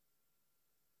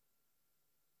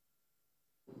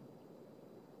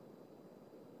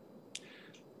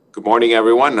Good morning,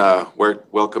 everyone.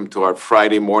 Welcome to our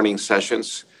Friday morning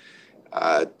sessions.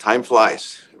 Time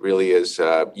flies. It really is.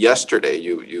 Yesterday,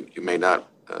 you may not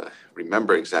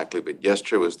remember exactly, but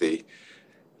yesterday was a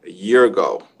year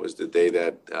ago was the day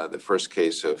that the first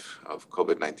case of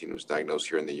COVID-19 was diagnosed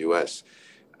here in the U.S.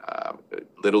 Uh,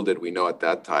 Little did we know at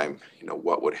that time,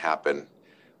 what would happen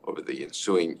over the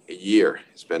ensuing year.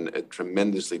 It's been a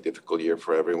tremendously difficult year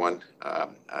for everyone.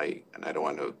 I don't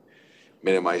want to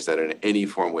minimize that in any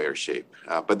form, way, or shape.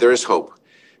 But there is hope.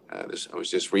 I was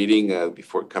just reading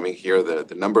before coming here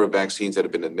the number of vaccines that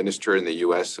have been administered in the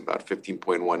U.S. about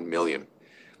 15.1 million,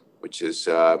 which is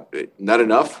not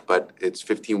enough, but it's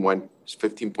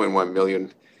 15.1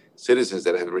 million citizens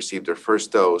that have received their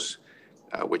first dose,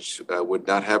 which would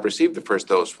not have received the first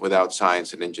dose without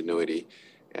science and ingenuity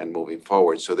and moving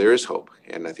forward. So there is hope.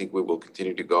 And I think we will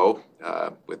continue to go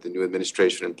with the new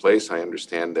administration in place. I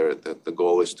understand the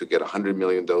goal is to get 100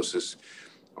 million doses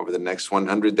over the next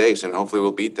 100 days, and hopefully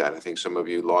we'll beat that. I think some of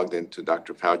you logged into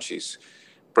Dr. Fauci's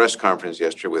press conference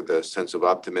yesterday with a sense of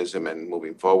optimism and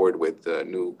moving forward with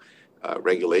new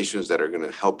regulations that are going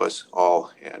to help us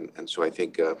all. And so I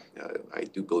think I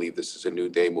do believe this is a new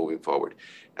day moving forward.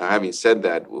 Now, having said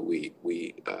that, we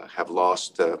have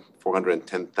lost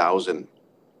 410,000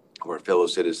 of our fellow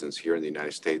citizens here in the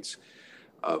United States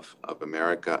of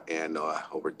America, and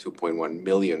over 2.1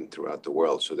 million throughout the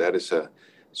world. So that is a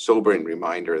sobering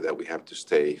reminder that we have to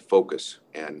stay focused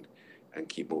and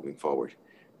keep moving forward.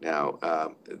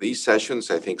 Now, these sessions,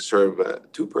 I think, serve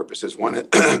two purposes. One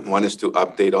is to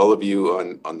update all of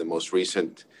you on the most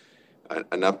recent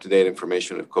and up-to-date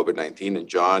information of COVID-19. And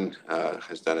John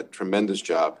has done a tremendous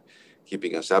job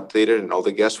keeping us updated, and all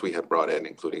the guests we have brought in,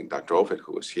 including Dr. Offit,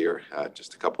 who was here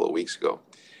just a couple of weeks ago.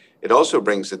 It also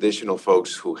brings additional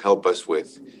folks who help us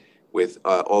with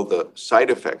all the side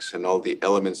effects and all the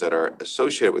elements that are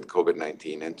associated with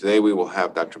COVID-19. And today we will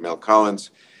have Dr. Mel Collins.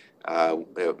 I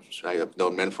have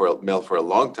known Mel for a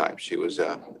long time. She was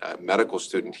a medical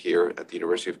student here at the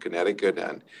University of Connecticut,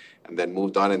 and then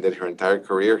moved on and did her entire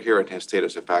career here and has stayed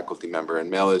as a faculty member. And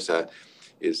Mel is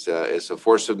a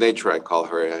force of nature, I call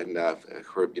her,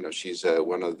 and she's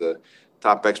one of the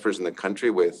top experts in the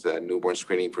country with newborn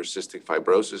screening for cystic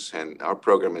fibrosis, and our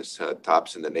program is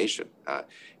tops in the nation,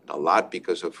 a lot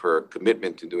because of her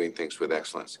commitment to doing things with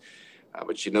excellence.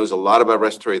 But she knows a lot about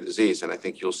respiratory disease, and I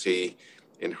think you'll see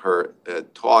in her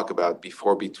talk about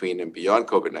before, between, and beyond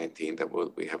COVID-19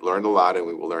 that we have learned a lot, and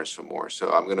we will learn some more.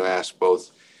 So I'm going to ask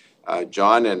both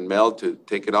John and Mel to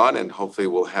take it on, and hopefully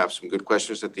we'll have some good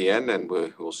questions at the end, and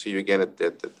we'll see you again at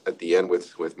the end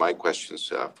with my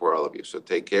questions for all of you. So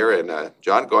take care, and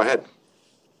John, go ahead.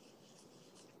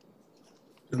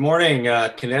 Good morning,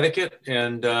 Connecticut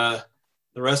and the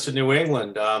rest of New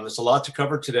England. There's a lot to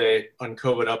cover today on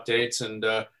COVID updates, and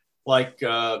like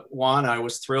Juan, I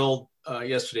was thrilled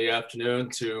yesterday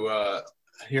afternoon to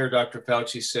hear Dr.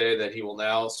 Fauci say that he will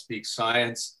now speak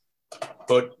science.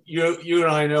 But you and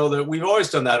I know that we've always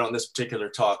done that on this particular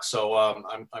talk. So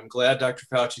I'm glad Dr.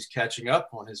 Fauci's catching up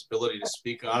on his ability to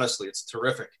speak honestly. It's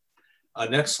terrific.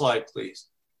 Next slide, please.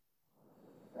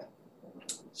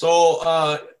 So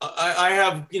I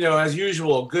have, as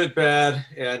usual, good, bad,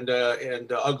 and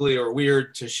ugly or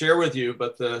weird to share with you.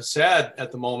 But the sad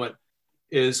at the moment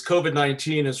is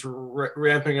COVID-19 is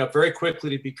ramping up very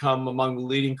quickly to become among the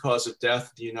leading cause of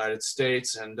death in the United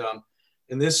States. And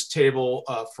in this table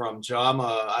from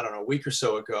JAMA, a week or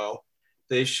so ago,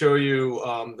 they show you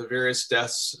the various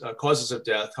deaths, causes of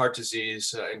death, heart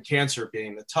disease, and cancer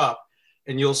being the top.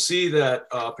 And you'll see that,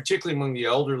 particularly among the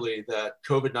elderly, that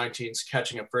COVID-19 is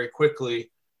catching up very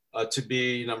quickly to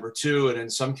be number 2, and in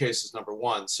some cases, number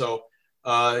 1. So,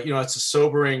 it's a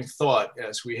sobering thought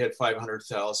as we hit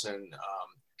 500,000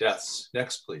 deaths.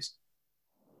 Next, please.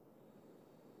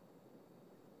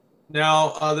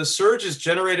 Now, the surges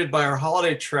generated by our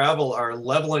holiday travel are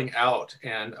leveling out,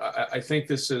 and I think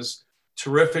this is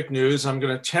terrific news. I'm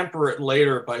going to temper it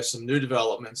later by some new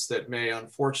developments that may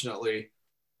unfortunately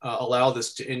allow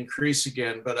this to increase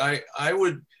again. But I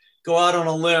would go out on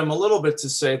a limb a little bit to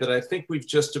say that I think we've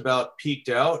just about peaked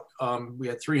out. We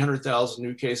had 300,000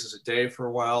 new cases a day for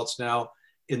a while. It's now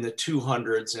in the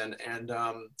 200s, and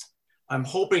I'm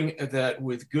hoping that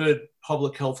with good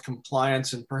public health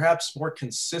compliance and perhaps more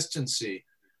consistency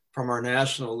from our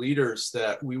national leaders,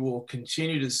 that we will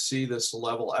continue to see this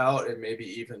level out and maybe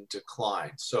even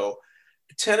decline. So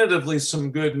tentatively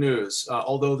some good news,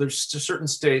 although there's certain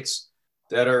states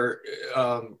that are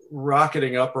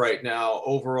rocketing up right now.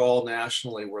 Overall,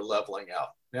 nationally, we're leveling out.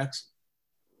 Next.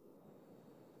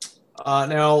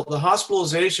 Now, the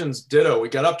hospitalizations, ditto. We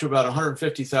got up to about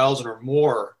 150,000 or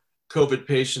more COVID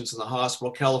patients in the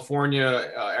hospital.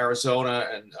 California, Arizona,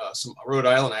 and some Rhode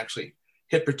Island actually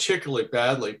hit particularly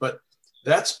badly, but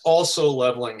that's also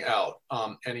leveling out.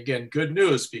 And again, good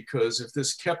news, because if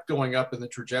this kept going up in the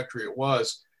trajectory it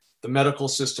was, the medical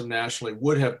system nationally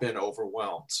would have been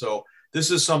overwhelmed. So this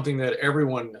is something that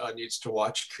everyone needs to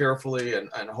watch carefully, and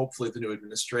hopefully the new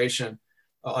administration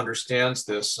understands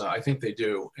this. I think they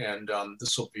do, and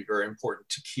this will be very important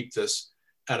to keep this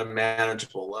at a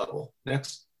manageable level.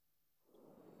 Next.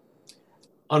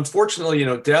 Unfortunately,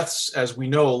 deaths, as we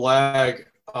know, lag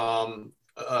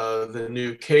the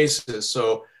new cases.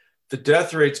 So the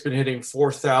death rate's been hitting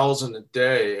 4,000 a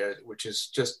day, which is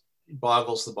just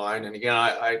boggles the mind. And again,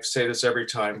 I say this every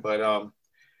time, but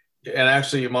and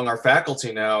actually among our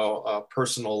faculty now,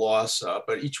 personal loss,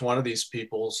 but each one of these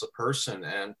people is a person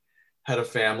and had a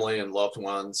family and loved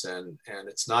ones. And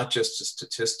it's not just a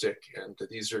statistic. And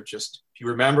these are just, if you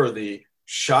remember the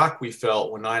shock we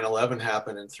felt when 9/11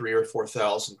 happened and 3,000 or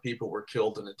 4,000 people were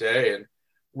killed in a day. And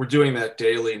we're doing that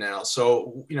daily now.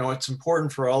 So, it's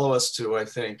important for all of us to, I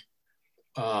think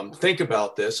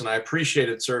about this. And I appreciate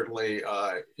it certainly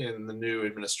in the new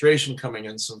administration coming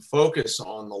in, some focus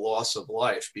on the loss of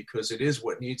life, because it is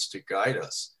what needs to guide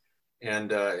us.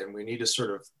 And we need to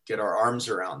sort of get our arms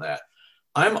around that.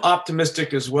 I'm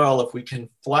optimistic as well. If we can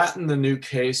flatten the new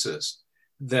cases,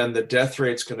 then the death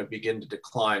rate's going to begin to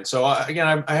decline. So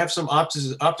again, I have some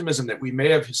optimism that we may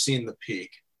have seen the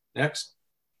peak. Next.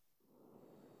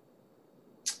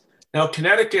 Now,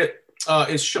 Connecticut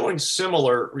is showing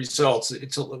similar results.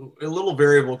 It's a little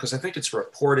variable because I think it's a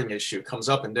reporting issue. It comes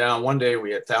up and down. One day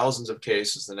we had thousands of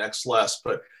cases, the next less.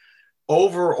 But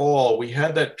overall, we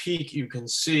had that peak you can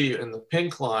see in the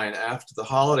pink line after the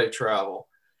holiday travel,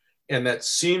 and that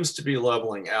seems to be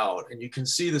leveling out. And you can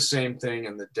see the same thing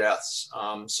in the deaths.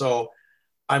 So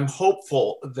I'm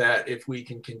hopeful that if we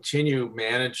can continue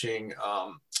managing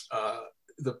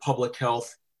the public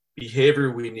health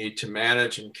behavior we need to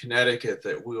manage in Connecticut,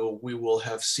 that we will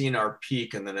have seen our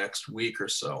peak in the next week or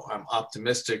so. I'm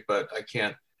optimistic, but I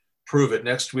can't prove it.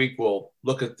 Next week, we'll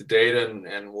look at the data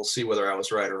and we'll see whether I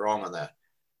was right or wrong on that.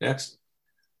 Next.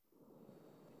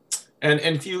 And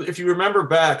if you remember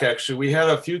back, actually, we had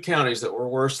a few counties that were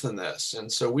worse than this.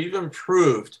 And so we've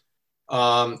improved,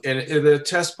 and the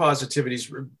test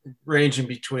positivities ranging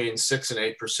between 6 and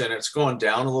 8%. It's going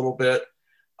down a little bit.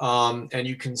 And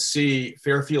you can see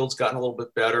Fairfield's gotten a little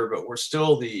bit better, but we're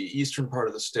still, the eastern part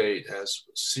of the state has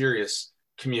serious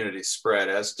community spread,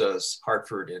 as does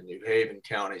Hartford and New Haven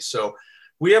County. So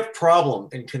we have a problem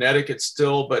in Connecticut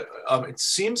still, but it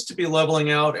seems to be leveling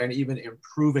out and even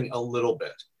improving a little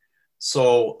bit.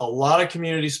 So a lot of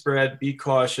community spread, be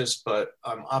cautious, but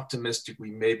I'm optimistic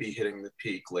we may be hitting the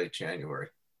peak late January.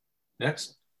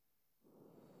 Next.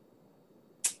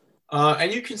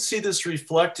 And you can see this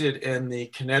reflected in the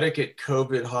Connecticut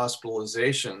COVID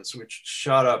hospitalizations, which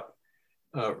shot up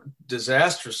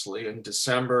disastrously in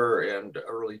December and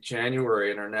early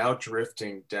January and are now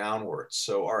drifting downwards.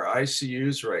 So our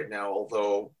ICUs right now,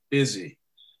 although busy,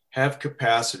 have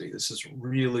capacity. This is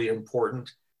really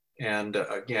important. And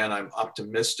again, I'm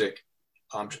optimistic.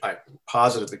 I'm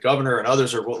positive the governor and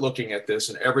others are looking at this,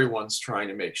 and everyone's trying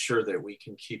to make sure that we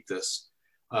can keep this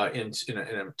in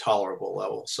a tolerable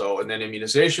level. So, and then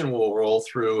immunization will roll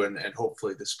through, and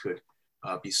hopefully this could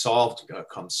be solved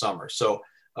come summer. So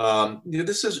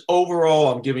this is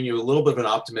overall, I'm giving you a little bit of an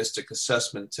optimistic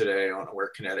assessment today on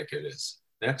where Connecticut is.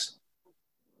 Next.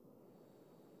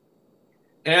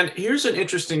 And here's an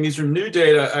interesting, these are new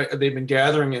data they've been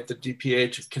gathering at the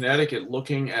DPH of Connecticut,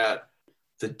 looking at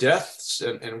the deaths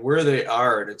and where they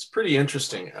are. And it's pretty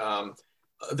interesting.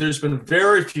 There's been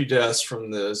very few deaths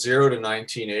from the 0 to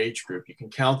 19 age group. You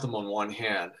can count them on one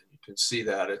hand. You can see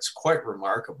that. It's quite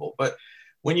remarkable. But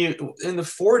when you, in the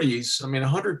 40s, I mean,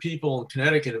 100 people in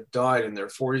Connecticut have died in their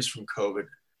 40s from COVID,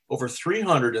 over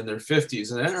 300 in their 50s,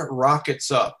 and then it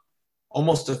rockets up,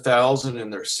 almost 1,000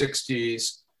 in their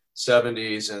 60s,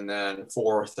 70s, and then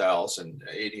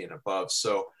 4,080 and above.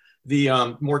 So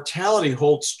the mortality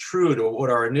holds true to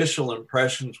what our initial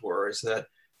impressions were, is that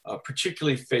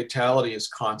particularly fatality is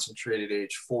concentrated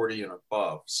age 40 and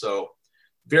above. So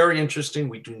very interesting.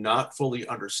 We do not fully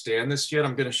understand this yet.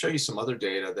 I'm going to show you some other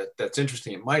data that's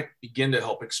interesting. It might begin to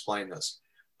help explain this.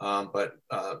 But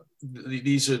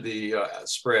these are the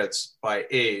spreads by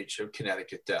age of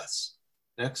Connecticut deaths.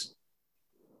 Next.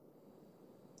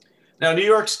 Now, New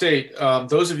York State,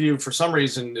 those of you, for some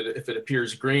reason, if it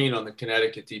appears green on the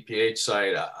Connecticut DPH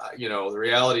site, you know, the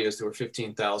reality is there were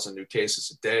 15,000 new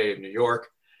cases a day in New York.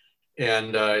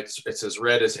 And it's as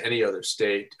red as any other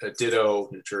state, ditto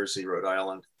New Jersey, Rhode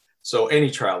Island. So any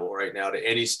travel right now to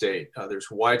any state, there's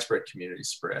widespread community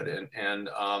spread, and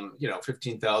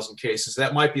 15,000 cases.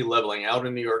 That might be leveling out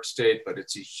in New York State, but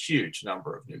it's a huge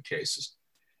number of new cases.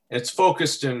 And it's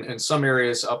focused in some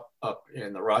areas up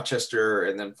in the Rochester,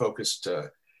 and then focused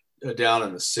down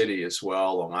in the city as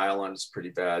well. Long Island is pretty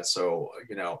bad. So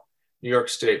New York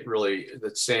State really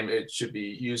it should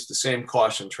be used the same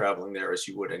caution traveling there as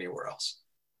you would anywhere else.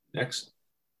 Next.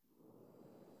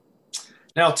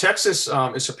 Now, Texas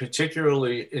is a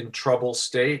particularly in trouble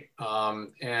state,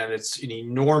 and it's an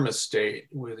enormous state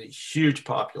with a huge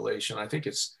population. I think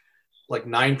it's like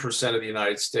 9% of the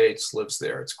United States lives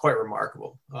there. It's quite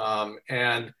remarkable.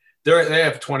 And they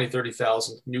have 20,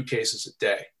 30,000 new cases a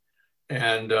day.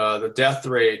 And the death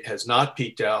rate has not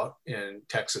peaked out in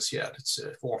Texas yet. It's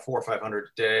 400 or 500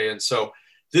 a day. And so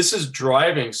this is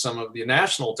driving some of the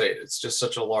national data. It's just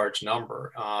such a large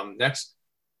number. Next.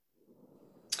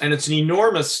 And it's an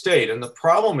enormous state. And the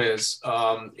problem is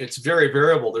it's very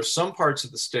variable. There's some parts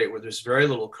of the state where there's very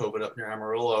little COVID up near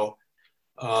Amarillo.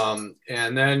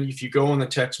 And then if you go on the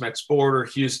Tex-Mex border,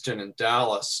 Houston and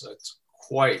Dallas, it's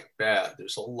quite bad.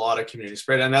 There's a lot of community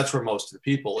spread, and that's where most of the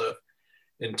people live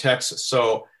in Texas.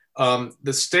 So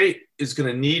the state is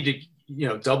going to need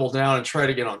to double down and try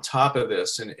to get on top of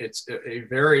this. And it's a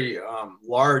very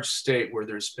large state where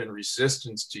there's been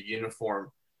resistance to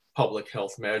uniform public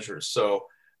health measures. So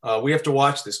we have to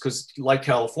watch this because, like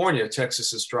California,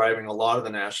 Texas is driving a lot of the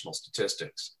national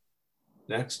statistics.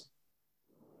 Next.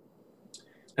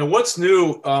 And what's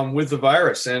new with the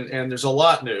virus? And there's a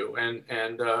lot new. And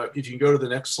if you can go to the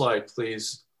next slide,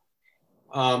 please.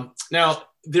 Now,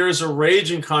 there is a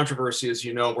raging controversy, as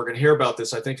you know. We're going to hear about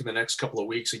this, I think, in the next couple of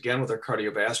weeks, again, with our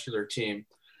cardiovascular team.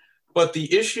 But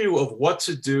the issue of what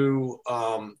to do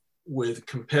with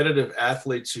competitive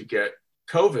athletes who get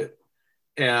COVID,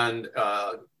 and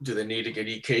do they need to get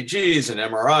EKGs and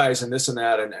MRIs and this and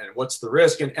that, and what's the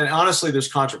risk? And honestly,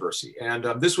 there's controversy. And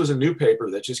this was a new paper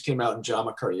that just came out in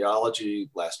JAMA Cardiology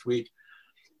last week.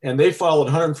 And they followed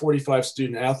 145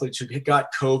 student athletes who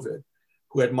got COVID,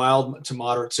 who had mild to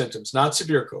moderate symptoms, not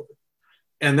severe COVID.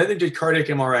 And then they did cardiac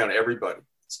MRI on everybody.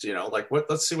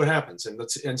 Let's see what happens.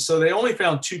 And so they only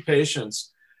found 2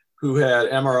 patients who had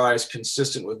MRIs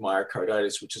consistent with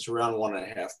myocarditis, which is around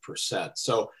 1.5%.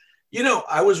 So,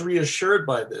 I was reassured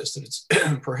by this, that it's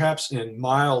perhaps in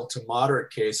mild to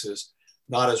moderate cases,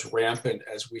 not as rampant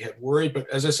as we had worried. But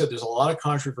as I said, there's a lot of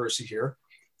controversy here.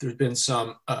 There's been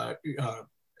some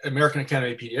American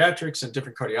Academy of Pediatrics and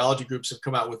different cardiology groups have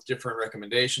come out with different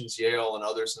recommendations, Yale and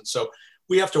others. And so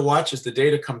we have to watch as the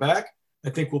data come back. I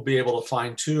think we'll be able to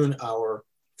fine tune our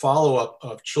follow-up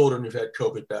of children who've had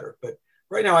COVID better. But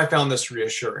right now I found this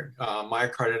reassuring.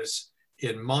 Myocarditis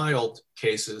in mild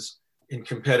cases in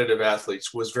competitive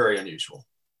athletes was very unusual.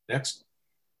 Next.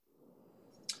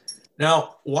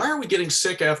 Now, why are we getting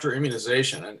sick after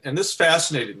immunization? And this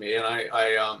fascinated me. And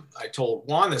I told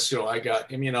Juan this, I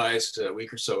got immunized a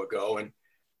week or so ago, and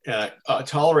I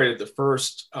tolerated the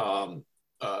first, I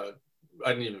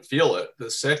didn't even feel it. The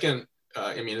second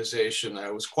immunization, I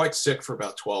was quite sick for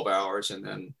about 12 hours and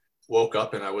then woke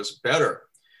up and I was better.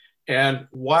 And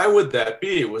why would that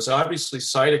be? It was obviously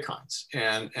cytokines.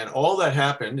 And all that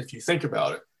happened, if you think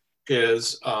about it,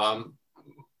 is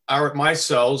my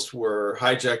cells were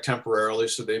hijacked temporarily,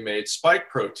 so they made spike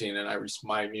protein, and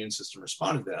my immune system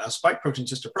responded to that. Now, spike protein is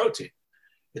just a protein.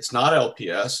 It's not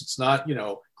LPS. It's not,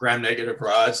 gram-negative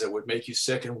rods that would make you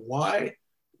sick. And why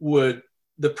would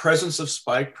the presence of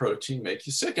spike protein make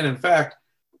you sick? And in fact,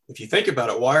 if you think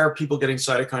about it, why are people getting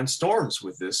cytokine storms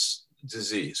with this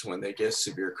disease when they get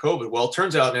severe COVID? Well, it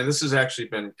turns out, and this has actually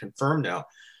been confirmed now,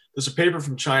 there's a paper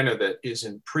from China that is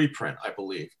in preprint, I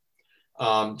believe,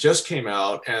 just came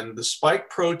out, and the spike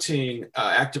protein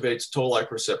activates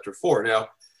toll-like receptor 4. Now,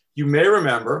 you may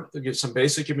remember, to get some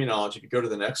basic immunology, if you go to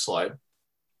the next slide,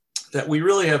 that we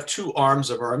really have 2 arms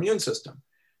of our immune system.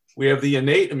 We have the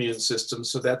innate immune system,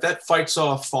 so that fights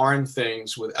off foreign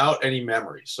things without any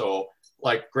memory. So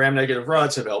like gram-negative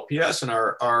rods have LPS, and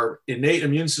our innate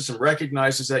immune system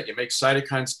recognizes that. You make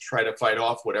cytokines to try to fight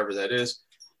off whatever that is.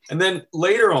 And then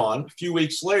later on, a few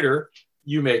weeks later,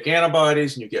 you make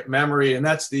antibodies and you get memory, and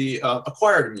that's the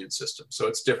acquired immune system. So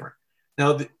it's different.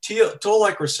 Now, the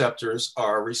toll-like receptors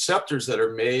are receptors that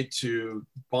are made to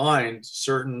bind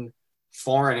certain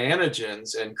foreign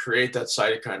antigens and create that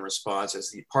cytokine response as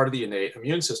the part of the innate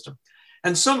immune system.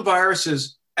 And some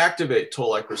viruses activate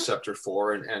toll-like receptor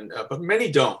 4, but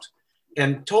many don't.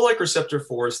 And toll-like receptor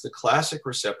 4 is the classic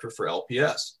receptor for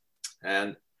LPS.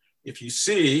 And if you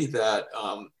see that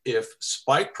if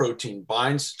spike protein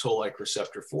binds to toll-like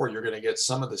receptor 4, you're going to get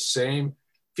some of the same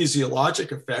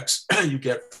physiologic effects you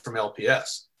get from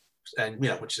LPS. and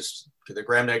which is the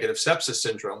gram-negative sepsis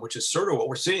syndrome, which is sort of what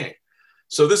we're seeing.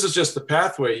 So this is just the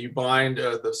pathway. You bind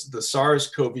the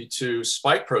SARS-CoV-2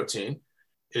 spike protein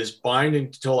is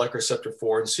binding to toll-like receptor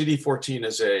 4, and CD14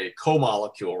 is a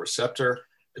co-molecule receptor.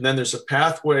 And then there's a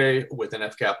pathway with an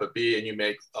FKB, and you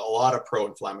make a lot of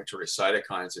pro-inflammatory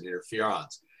cytokines and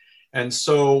interferons. And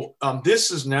so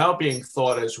this is now being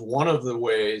thought as one of the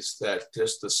ways that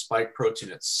just the spike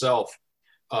protein itself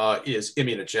is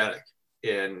immunogenic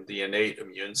in the innate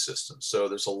immune system. So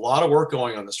there's a lot of work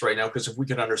going on this right now, because if we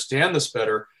could understand this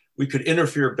better, we could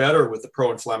interfere better with the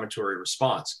pro-inflammatory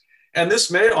response. And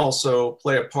this may also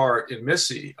play a part in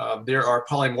MIS-C. There are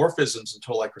polymorphisms in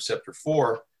toll-like receptor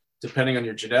 4, depending on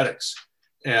your genetics.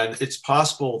 And it's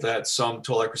possible that some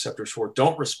toll-like receptor 4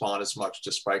 don't respond as much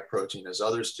to spike protein as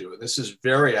others do. And this is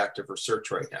very active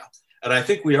research right now. And I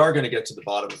think we are going to get to the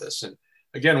bottom of this. And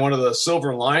again, one of the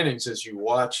silver linings as you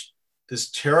watch this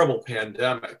terrible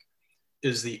pandemic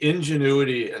is the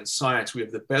ingenuity and science. We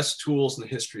have the best tools in the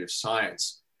history of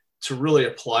science to really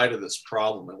apply to this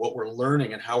problem, and what we're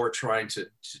learning and how we're trying to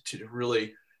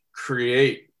really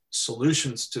create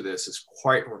solutions to this is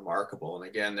quite remarkable. And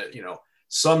again, that,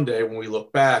 someday when we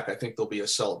look back, I think there'll be a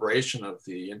celebration of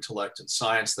the intellect and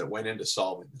science that went into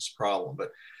solving this problem.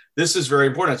 But this is very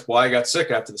important. That's why I got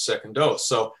sick after the second dose.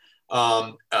 So,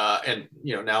 now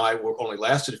I only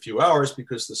lasted a few hours,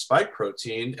 because the spike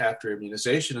protein after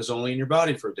immunization is only in your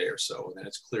body for a day or so, and then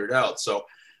it's cleared out. So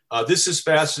this is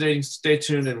fascinating. Stay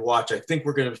tuned and watch. I think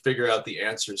we're going to figure out the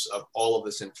answers of all of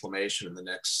this inflammation in the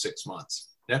next 6 months.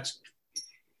 Next.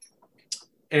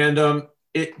 And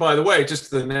by the way, just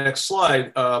the next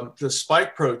slide, the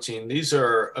spike protein, these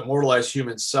are immortalized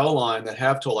human cell line that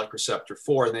have toll-like receptor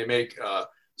 4, and they make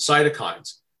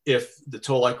cytokines if the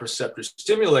toll-like receptor is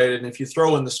stimulated. And if you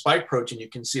throw in the spike protein, you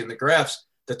can see in the graphs,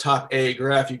 the top A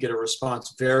graph, you get a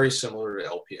response very similar to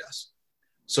LPS.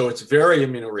 So it's very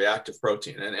immunoreactive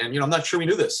protein. And I'm not sure we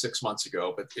knew this 6 months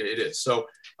ago, but it is. So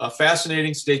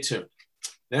fascinating. Stay tuned.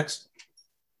 Next.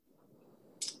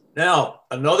 Now,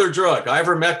 another drug,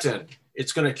 ivermectin.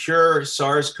 It's going to cure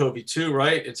SARS-CoV-2,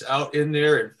 right? It's out in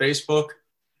there in Facebook.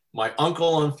 My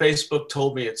uncle on Facebook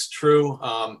told me it's true.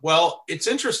 Well, it's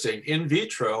interesting. In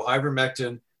vitro,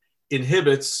 ivermectin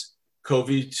inhibits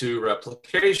CoV-2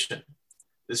 replication.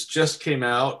 This just came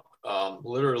out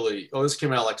this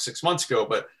came out like 6 months ago,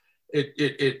 but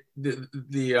the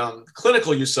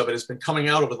clinical use of it has been coming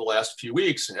out over the last few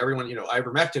weeks. And everyone,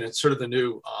 ivermectin, it's sort of the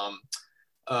new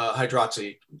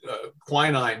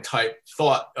hydroxyquinine type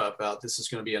thought about this is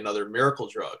going to be another miracle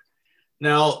drug.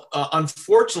 Now,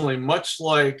 unfortunately, much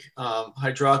like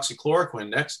hydroxychloroquine,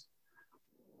 next,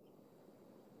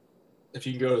 if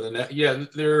you can go to the next,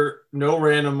 there are no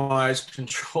randomized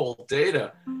controlled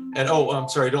data. And I'm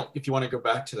sorry, if you want to go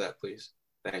back to that, please.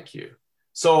 Thank you.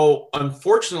 So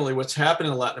unfortunately, what's happened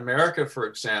in Latin America, for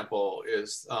example,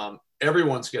 is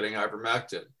everyone's getting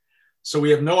ivermectin. So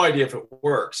we have no idea if it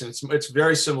works. And it's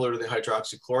very similar to the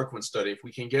hydroxychloroquine study. If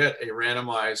we can get a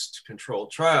randomized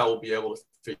controlled trial, we'll be able to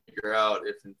figure out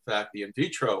if, in fact, the in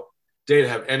vitro data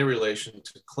have any relation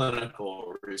to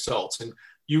clinical results. And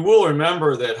you will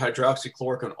remember that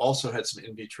hydroxychloroquine also had some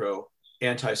in vitro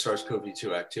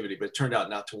anti-SARS-CoV-2 activity, but it turned out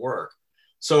not to work.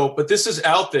 So, but this is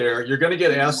out there. You're going to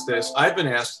get asked this. I've been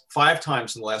asked 5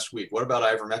 times in the last week, what about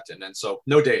ivermectin? And so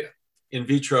no data. In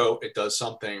vitro, it does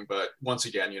something, but once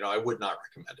again, I would not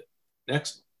recommend it.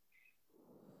 Next.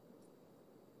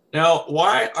 Now,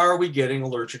 why are we getting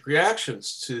allergic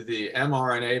reactions to the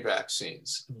mRNA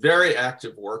vaccines? Very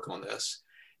active work on this.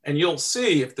 And you'll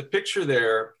see if the picture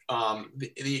there,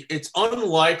 it's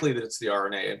unlikely that it's the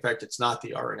RNA. In fact, it's not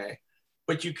the RNA.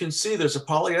 But you can see there's a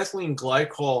polyethylene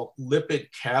glycol lipid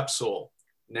capsule,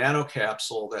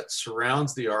 nanocapsule that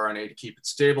surrounds the RNA to keep it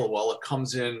stable while it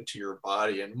comes into your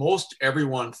body. And most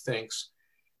everyone thinks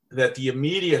that the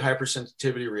immediate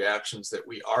hypersensitivity reactions that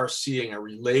we are seeing are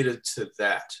related to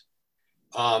that.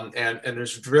 And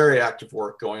there's very active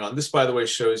work going on. This, by the way,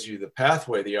 shows you the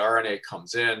pathway. The RNA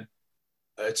comes in.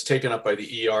 It's taken up by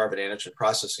the ER of an antigen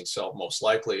processing cell, most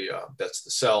likely. That's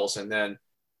the cells. And then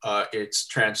it's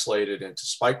translated into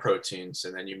spike proteins,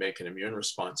 and then you make an immune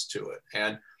response to it.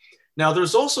 And now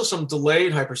there's also some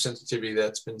delayed hypersensitivity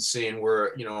that's been seen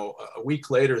where, a week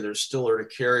later, there's still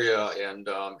urticaria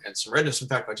and some redness. In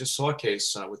fact, I just saw a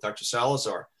case with Dr.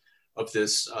 Salazar of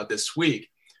this week.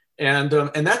 And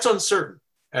that's uncertain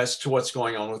as to what's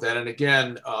going on with that. And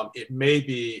again, it may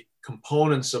be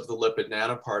components of the lipid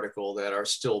nanoparticle that are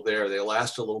still there. They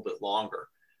last a little bit longer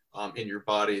in your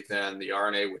body than the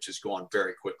RNA, which is gone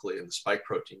very quickly, and the spike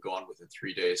protein gone within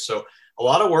 3 days. So a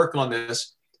lot of work on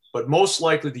this. but most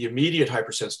likely the immediate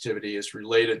hypersensitivity is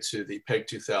related to the PEG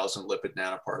 2000 lipid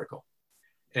nanoparticle.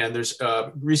 And there's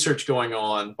research going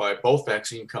on by both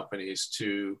vaccine companies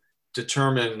to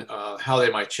determine how they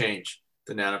might change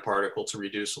the nanoparticle to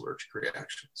reduce allergic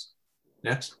reactions.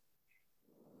 Next.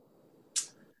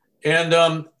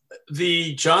 And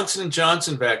the Johnson &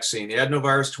 Johnson vaccine, the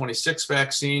adenovirus 26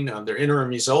 vaccine, their interim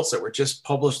results that were just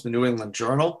published in the New England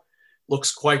Journal,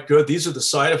 looks quite good. These are the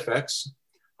side effects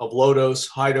of low dose,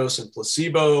 high dose, and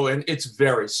placebo, and it's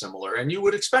very similar. And you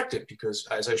would expect it because,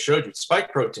 as I showed you, it's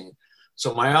spike protein.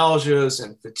 So myalgias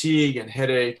and fatigue and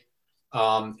headache,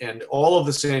 and all of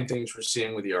the same things we're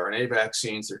seeing with the RNA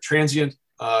vaccines. They're transient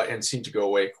and seem to go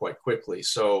away quite quickly.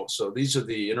 So these are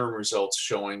the interim results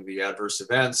showing the adverse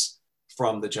events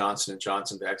from the Johnson &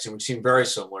 Johnson vaccine, which seem very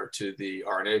similar to the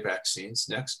RNA vaccines.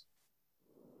 Next.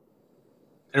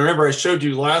 And remember, I showed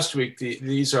you last week,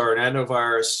 these are an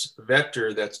adenovirus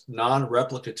vector that's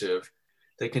non-replicative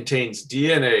that contains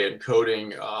DNA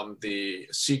encoding the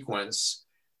sequence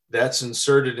that's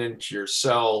inserted into your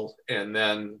cell, and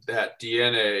then that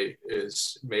DNA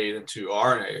is made into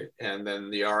RNA, and then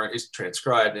the RNA is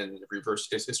transcribed and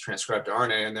reversed, is transcribed to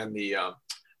RNA, and then the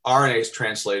RNA is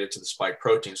translated to the spike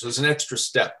protein. So there's an extra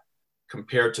step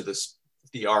compared to the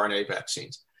RNA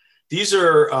vaccines. These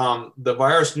are the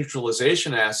virus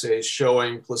neutralization assays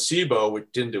showing placebo,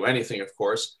 which didn't do anything, of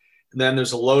course. And then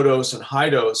there's a low dose and high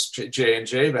dose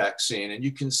J&J vaccine. And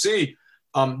you can see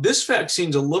this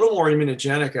vaccine's a little more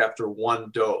immunogenic after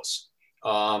one dose.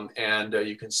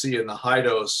 You can see in the high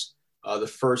dose, the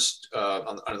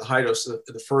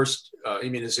first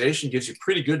immunization gives you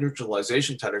pretty good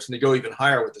neutralization titers, and they go even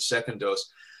higher with the second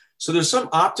dose. So there's some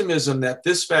optimism that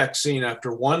this vaccine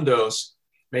after one dose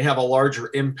may have a larger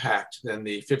impact than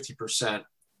the 50%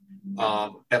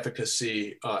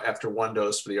 efficacy after one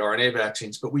dose for the RNA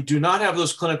vaccines, but we do not have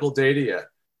those clinical data yet.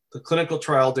 The clinical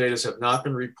trial data have not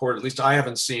been reported, at least I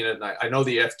haven't seen it, and I know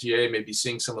the FDA may be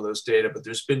seeing some of those data, but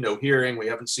there's been no hearing. We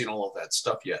haven't seen all of that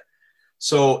stuff yet.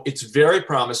 So it's very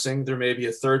promising. There may be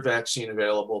a third vaccine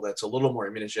available that's a little more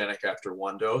immunogenic after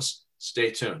one dose.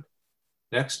 Stay tuned.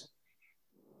 Next.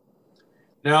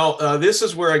 Now, this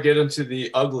is where I get into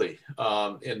the ugly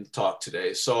in the talk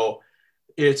today. So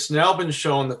it's now been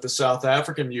shown that the South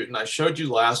African mutant, I showed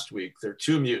you last week, there are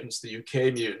two mutants, the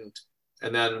UK mutant,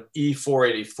 and then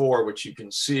E484, which you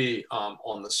can see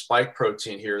on the spike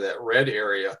protein here, that red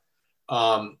area.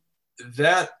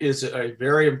 That is a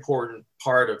very important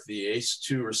part of the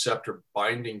ACE2 receptor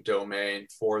binding domain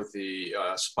for the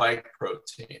spike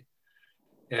protein.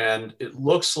 And it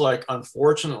looks like,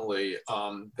 unfortunately,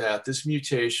 that this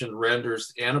mutation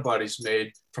renders antibodies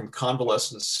made from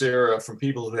convalescent sera from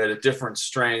people who had a different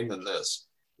strain than this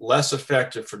less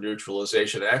effective for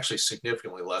neutralization, actually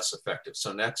significantly less effective.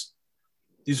 So next.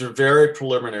 These are very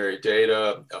preliminary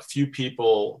data. A few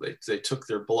people, they took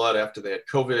their blood after they had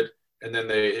COVID, and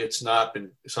then it's not been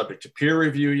subject to peer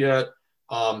review yet.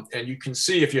 And you can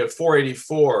see if you have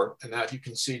 484, and that you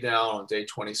can see down on day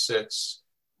 26,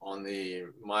 on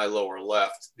my lower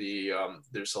left,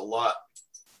 there's a lot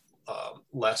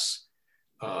less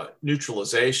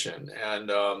neutralization.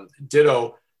 And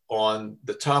ditto on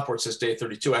the top where it says day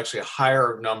 32, actually a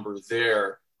higher number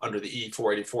there under the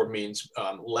E484 means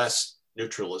less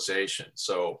neutralization,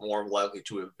 so more likely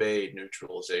to evade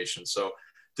neutralization. So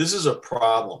this is a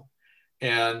problem.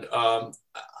 And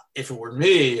if it were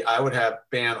me, I would have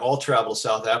banned all travel to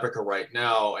South Africa right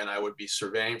now, and I would be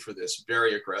surveying for this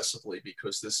very aggressively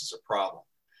because this is a problem.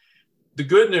 The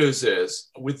good news is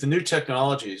with the new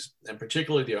technologies, and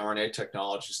particularly the RNA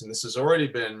technologies, and this has already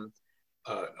been,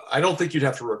 I don't think you'd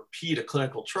have to repeat a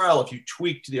clinical trial if you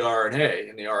tweaked the RNA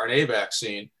and the RNA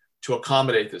vaccine to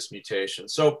accommodate this mutation.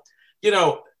 So, you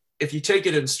know, if you take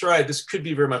it in stride, this could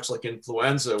be very much like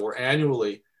influenza, where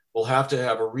annually we'll have to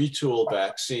have a retooled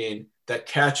vaccine that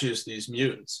catches these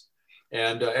mutants.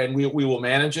 And we will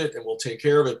manage it and we'll take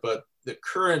care of it. But the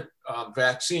current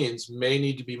vaccines may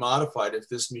need to be modified if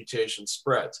this mutation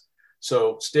spreads.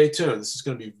 So stay tuned. This is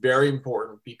going to be very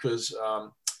important because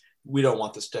we don't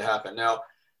want this to happen. Now,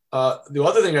 the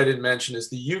other thing I didn't mention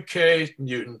is the UK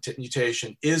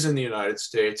mutation is in the United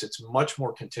States. It's much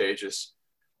more contagious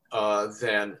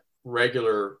than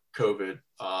regular COVID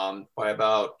by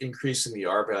about increasing the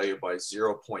R value by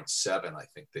 0.7, I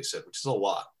think they said, which is a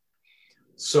lot.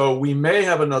 So we may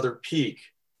have another peak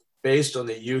based on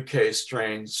the UK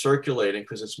strain circulating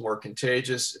because it's more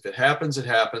contagious. If it happens, it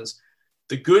happens.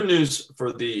 The good news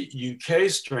for the UK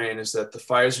strain is that the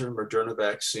Pfizer and Moderna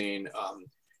vaccine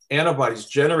antibodies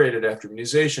generated after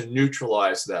immunization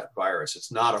neutralize that virus.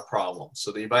 It's not a problem.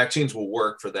 So the vaccines will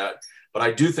work for that, but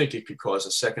I do think it could cause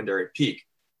a secondary peak.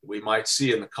 we might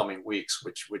see in the coming weeks,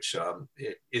 which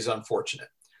is unfortunate.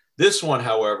 This one,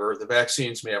 however, the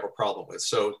vaccines may have a problem with.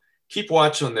 So keep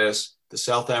watching this, the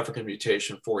South African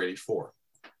mutation 484.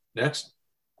 Next.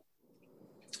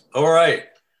 All right.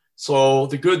 So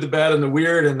the good, the bad, and the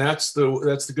weird, and that's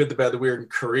the good, the bad, the weird in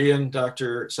Korean,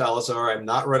 Dr. Salazar. I'm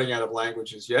not running out of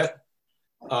languages yet.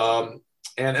 And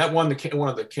that won one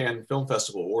of the Cannes Film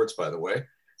Festival awards, by the way.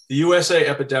 The USA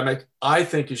epidemic, I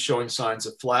think, is showing signs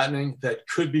of flattening that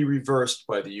could be reversed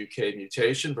by the UK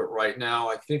mutation. But right now,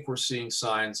 I think we're seeing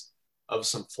signs of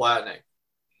some flattening.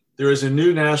 There is a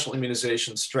new national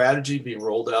immunization strategy being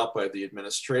rolled out by the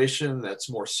administration that's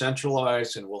more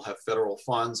centralized and will have federal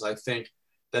funds. I think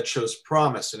that shows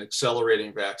promise in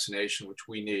accelerating vaccination, which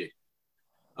we need.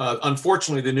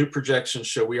 Unfortunately, the new projections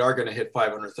show we are going to hit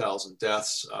 500,000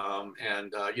 deaths.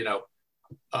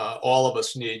 All of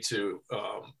us need to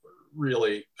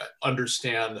really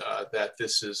understand that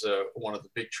this is one of the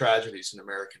big tragedies in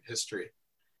American history.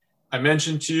 I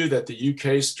mentioned to you that the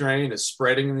UK strain is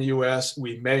spreading in the US.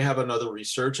 We may have another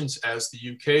resurgence as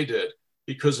the UK did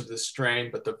because of this strain,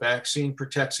 but the vaccine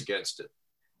protects against it.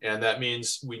 And that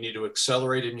means we need to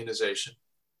accelerate immunization.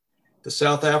 The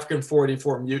South African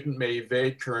 484 mutant may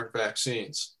evade current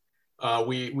vaccines.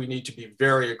 We need to be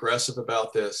very aggressive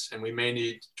about this, and we may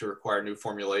need to require new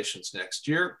formulations next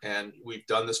year. And we've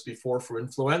done this before for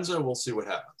influenza. We'll see what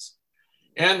happens.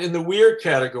 And in the weird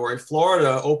category,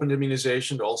 Florida opened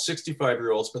immunization to all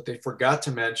 65-year-olds, but they forgot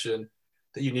to mention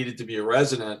that you needed to be a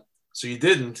resident. So you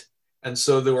didn't. And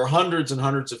so there were hundreds and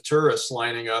hundreds of tourists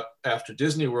lining up after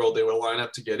Disney World. They would line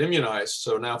up to get immunized.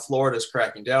 So now Florida is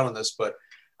cracking down on this, but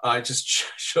it just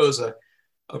shows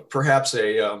perhaps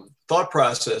a thought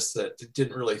process that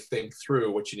didn't really think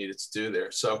through what you needed to do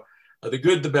there. So the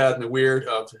good, the bad, and the weird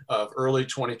of early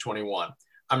 2021.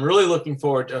 I'm really looking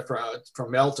forward for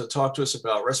Mel to talk to us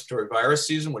about respiratory virus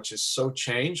season, which is so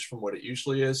changed from what it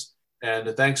usually is.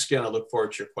 And thanks again. I look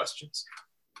forward to your questions.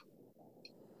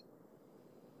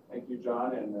 Thank you,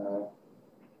 John.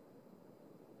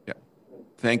 Yeah.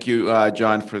 Thank you,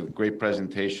 John, for the great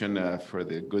presentation, for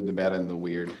the good, the bad, and the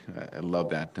weird. I love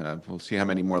that. We'll see how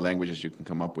many more languages you can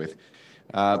come up with.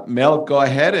 Mel, go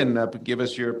ahead and give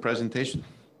us your presentation.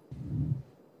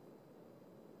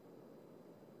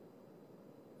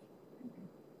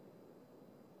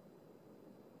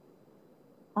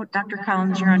 Oh, Dr.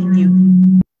 Collins, you're on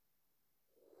mute.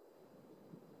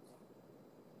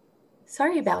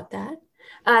 Sorry about that.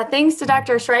 Thanks to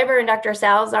Dr. Schreiber and Dr.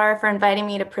 Salazar for inviting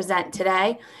me to present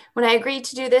today. When I agreed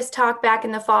to do this talk back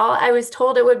in the fall, I was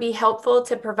told it would be helpful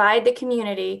to provide the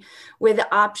community with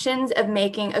options of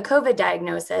making a COVID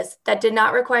diagnosis that did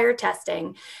not require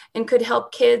testing and could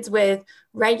help kids with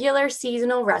regular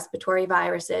seasonal respiratory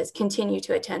viruses continue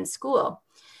to attend school.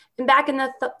 And back in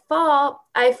the fall,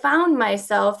 I found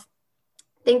myself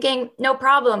thinking, no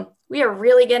problem, we are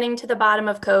really getting to the bottom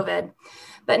of COVID.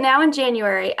 But now in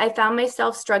January, I found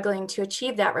myself struggling to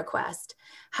achieve that request.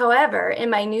 However, in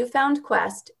my newfound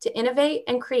quest to innovate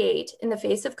and create in the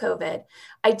face of COVID,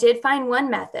 I did find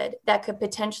one method that could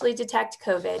potentially detect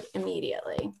COVID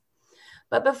immediately.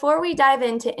 But before we dive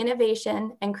into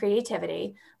innovation and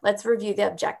creativity, let's review the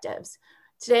objectives.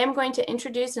 Today, I'm going to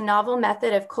introduce a novel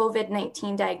method of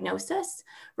COVID-19 diagnosis,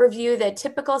 review the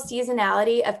typical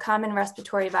seasonality of common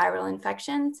respiratory viral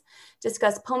infections,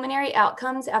 discuss pulmonary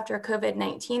outcomes after a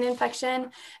COVID-19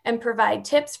 infection, and provide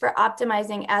tips for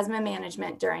optimizing asthma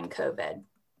management during COVID.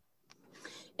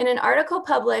 In an article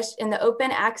published in the open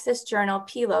access journal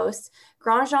PLOS,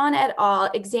 Grandjean et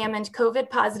al. Examined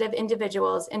COVID-positive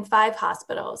individuals in 5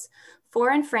 hospitals,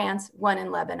 4 in France, 1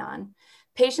 in Lebanon.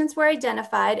 Patients were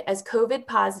identified as COVID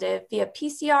positive via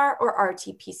PCR or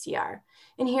RT-PCR.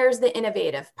 And here's the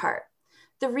innovative part.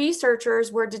 The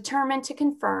researchers were determined to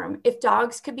confirm if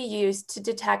dogs could be used to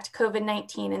detect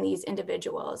COVID-19 in these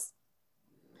individuals.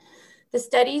 The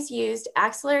studies used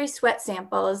axillary sweat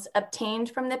samples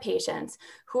obtained from the patients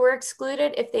who were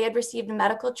excluded if they had received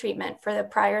medical treatment for the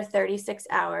prior 36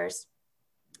 hours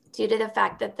due to the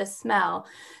fact that the smell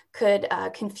could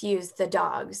confuse the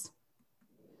dogs.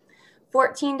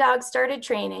 14 dogs started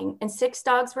training and 6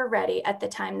 dogs were ready at the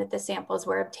time that the samples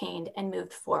were obtained and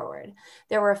moved forward.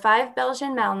 There were 5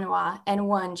 Belgian Malinois and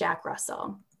 1 Jack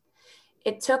Russell.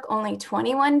 It took only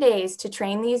 21 days to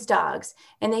train these dogs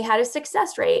and they had a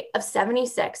success rate of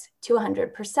 76 to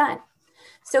 100%.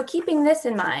 So keeping this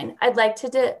in mind, I'd like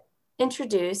to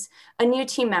introduce a new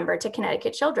team member to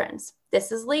Connecticut Children's.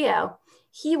 This is Leo.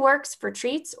 He works for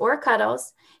treats or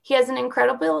cuddles. He has an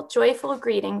incredible, joyful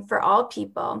greeting for all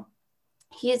people.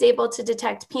 He is able to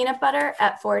detect peanut butter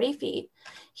at 40 feet.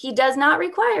 He does not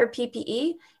require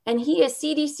PPE and he is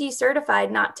CDC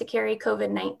certified not to carry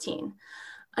COVID-19.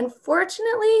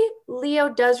 Unfortunately, Leo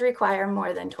does require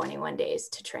more than 21 days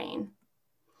to train.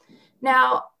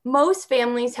 Now, most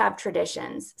families have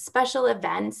traditions, special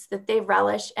events that they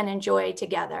relish and enjoy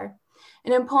together.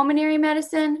 And in pulmonary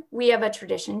medicine, we have a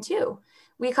tradition too.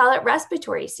 We call it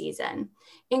respiratory season.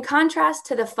 In contrast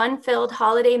to the fun-filled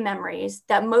holiday memories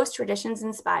that most traditions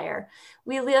inspire,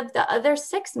 we live the other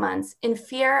 6 months in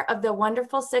fear of the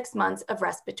wonderful 6 months of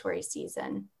respiratory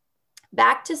season.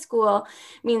 Back to school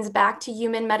means back to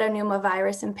human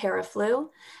metapneumovirus and paraflu.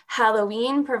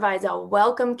 Halloween provides a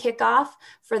welcome kickoff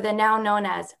for the now known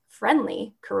as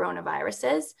friendly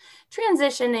coronaviruses,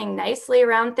 transitioning nicely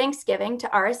around Thanksgiving to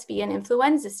RSV and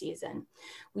influenza season.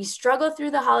 We struggle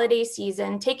through the holiday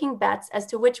season, taking bets as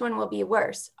to which one will be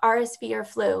worse, RSV or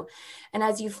flu. And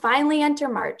as you finally enter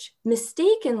March,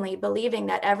 mistakenly believing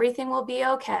that everything will be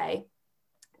okay,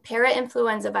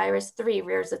 parainfluenza virus 3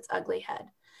 rears its ugly head.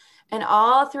 And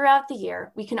all throughout the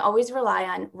year, we can always rely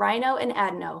on rhino and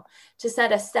adeno to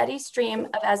send a steady stream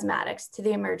of asthmatics to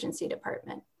the emergency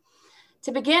department.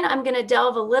 To begin, I'm going to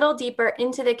delve a little deeper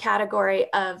into the category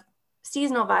of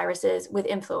seasonal viruses with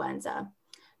influenza.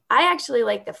 I actually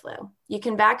like the flu. You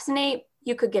can vaccinate,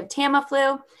 you could give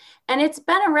Tamiflu, and it's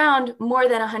been around more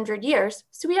than 100 years,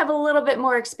 so we have a little bit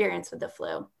more experience with the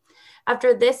flu.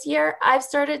 After this year, I've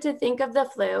started to think of the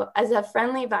flu as a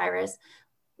friendly virus,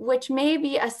 which may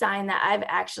be a sign that I've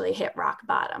actually hit rock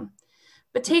bottom.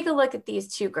 But take a look at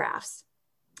these two graphs.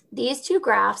 These two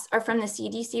graphs are from the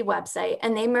CDC website,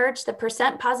 and they merge the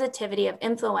percent positivity of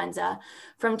influenza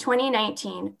from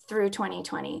 2019 through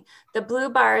 2020. The blue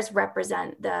bars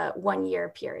represent the 1 year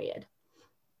period.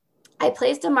 I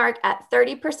placed a mark at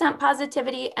 30%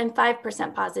 positivity and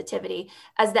 5% positivity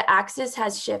as the axis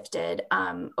has shifted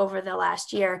over the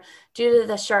last year due to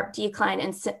the sharp decline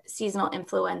in seasonal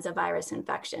influenza virus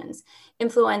infections.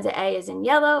 Influenza A is in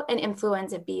yellow and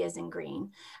influenza B is in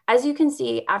green. As you can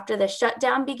see, after the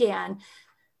shutdown began,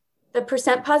 the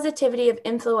percent positivity of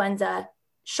influenza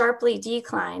sharply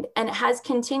declined, and it has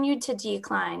continued to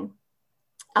decline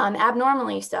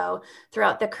abnormally so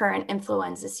throughout the current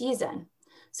influenza season.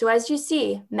 So as you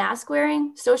see, mask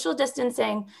wearing, social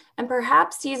distancing, and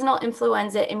perhaps seasonal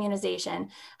influenza immunization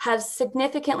have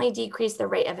significantly decreased the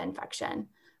rate of infection.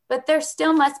 But there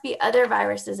still must be other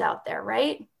viruses out there,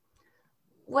 right?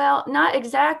 Well, not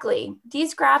exactly.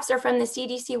 These graphs are from the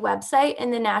CDC website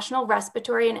and the National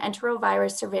Respiratory and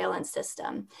Enterovirus Surveillance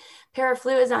System.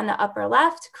 Paraflu is on the upper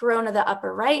left, corona the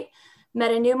upper right,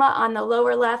 metapneuma on the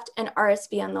lower left, and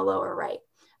RSV on the lower right.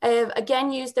 I have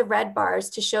again used the red bars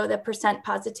to show the percent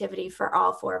positivity for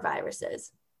all 4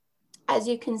 viruses. As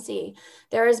you can see,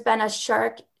 there has been a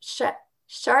sharp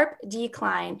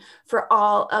decline for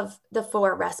all of the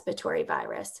 4 respiratory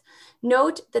virus.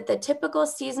 Note that the typical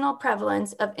seasonal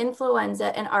prevalence of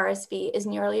influenza and RSV is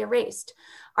nearly erased.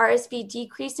 RSV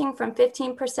decreasing from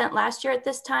 15% last year at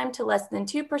this time to less than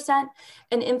 2%,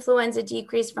 and influenza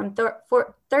decreased from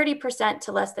 30%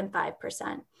 to less than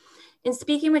 5%. In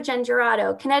speaking with Jen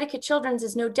Giraudo, Connecticut Children's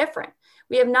is no different.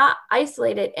 We have not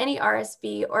isolated any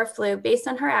RSV or flu based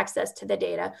on her access to the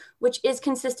data, which is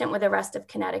consistent with the rest of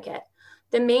Connecticut.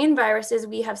 The main viruses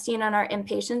we have seen on our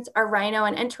inpatients are rhino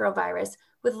and enterovirus,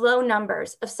 with low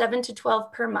numbers of 7 to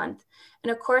 12 per month,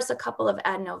 and of course, a couple of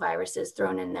adenoviruses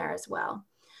thrown in there as well.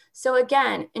 So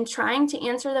again, in trying to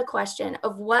answer the question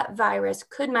of what virus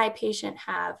could my patient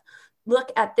have,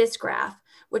 look at this graph,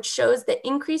 which shows the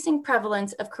increasing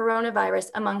prevalence of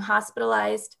coronavirus among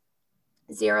hospitalized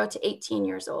 0 to 18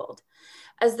 years old.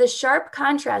 As the sharp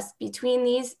contrast between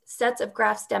these sets of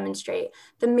graphs demonstrate,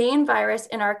 the main virus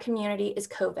in our community is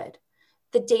COVID.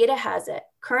 The data has it.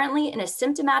 Currently, in a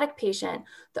symptomatic patient,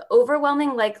 the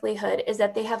overwhelming likelihood is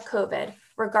that they have COVID,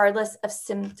 regardless of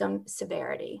symptom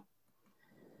severity.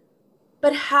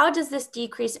 But how does this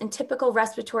decrease in typical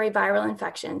respiratory viral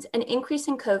infections and increase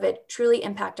in COVID truly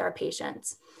impact our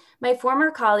patients? My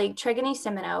former colleague, Tregony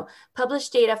Simoneau,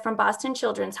 published data from Boston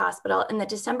Children's Hospital in the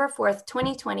December 4th,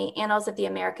 2020 Annals of the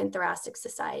American Thoracic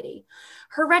Society.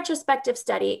 Her retrospective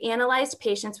study analyzed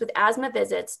patients with asthma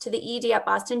visits to the ED at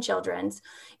Boston Children's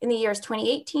in the years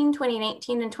 2018,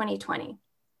 2019, and 2020.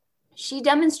 She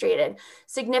demonstrated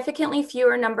significantly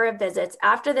fewer number of visits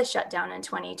after the shutdown in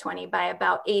 2020 by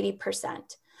about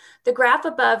 80%. The graph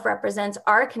above represents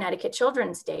our Connecticut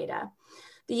Children's data.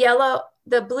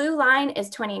 The blue line is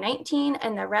 2019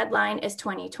 and the red line is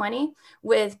 2020,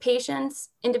 with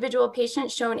individual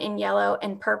patients shown in yellow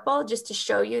and purple, just to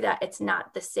show you that it's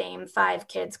not the same 5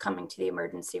 kids coming to the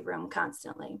emergency room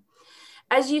constantly.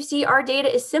 As you see, our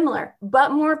data is similar,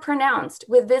 but more pronounced,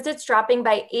 with visits dropping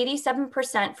by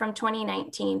 87% from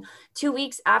 2019, 2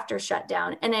 weeks after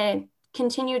shutdown, and a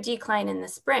continued decline in the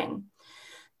spring.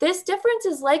 This difference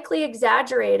is likely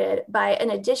exaggerated by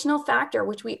an additional factor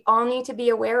which we all need to be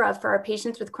aware of for our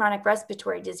patients with chronic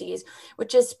respiratory disease,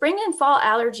 which is spring and fall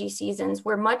allergy seasons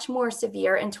were much more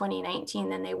severe in 2019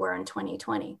 than they were in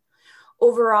 2020.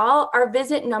 Overall, our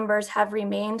visit numbers have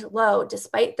remained low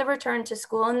despite the return to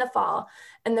school in the fall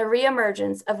and the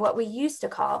reemergence of what we used to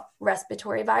call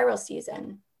respiratory viral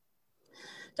season.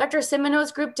 Dr.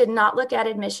 Simoneau's group did not look at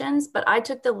admissions, but I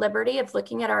took the liberty of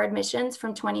looking at our admissions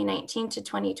from 2019 to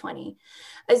 2020.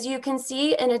 As you can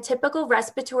see, in a typical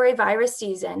respiratory virus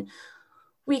season,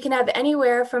 we can have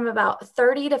anywhere from about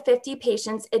 30 to 50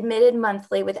 patients admitted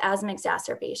monthly with asthma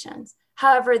exacerbations.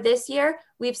 However, this year,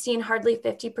 we've seen hardly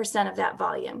 50% of that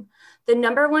volume. The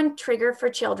number one trigger for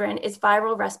children is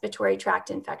viral respiratory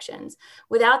tract infections.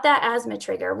 Without that asthma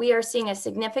trigger, we are seeing a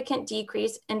significant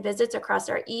decrease in visits across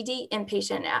our ED,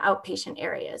 inpatient, and outpatient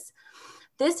areas.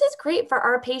 This is great for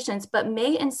our patients, but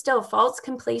may instill false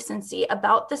complacency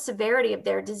about the severity of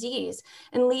their disease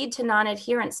and lead to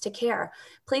non-adherence to care,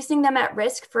 placing them at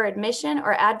risk for admission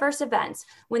or adverse events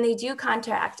when they do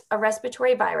contract a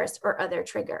respiratory virus or other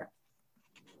trigger.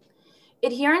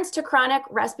 Adherence to chronic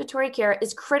respiratory care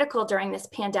is critical during this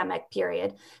pandemic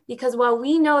period because while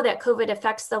we know that COVID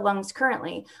affects the lungs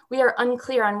currently, we are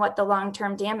unclear on what the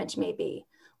long-term damage may be.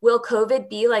 Will COVID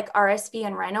be like RSV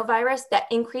and rhinovirus that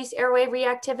increase airway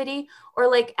reactivity, or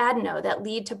like adeno that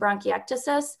lead to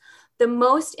bronchiectasis? The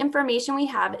most information we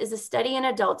have is a study in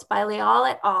adults by Leal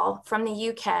et al. From the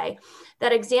UK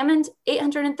that examined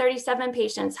 837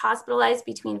 patients hospitalized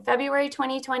between February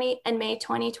 2020 and May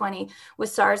 2020 with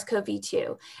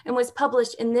SARS-CoV-2 and was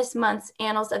published in this month's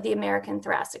Annals of the American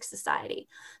Thoracic Society.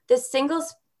 This single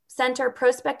center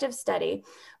prospective study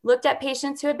looked at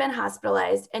patients who had been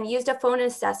hospitalized and used a phone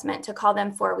assessment to call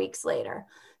them 4 weeks later.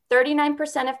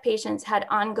 39% of patients had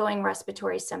ongoing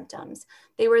respiratory symptoms.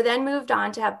 They were then moved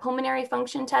on to have pulmonary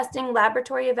function testing,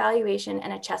 laboratory evaluation,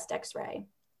 and a chest x-ray.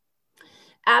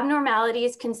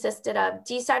 Abnormalities consisted of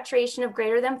desaturation of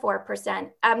greater than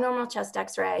 4%, abnormal chest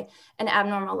x-ray, and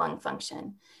abnormal lung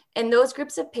function. In those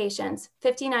groups of patients,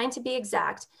 59 to be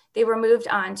exact, they were moved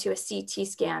on to a CT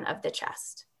scan of the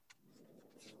chest.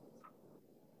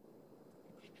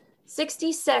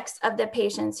 66 of the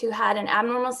patients who had an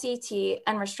abnormal CT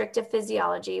and restrictive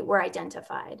physiology were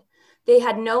identified. They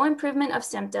had no improvement of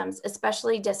symptoms,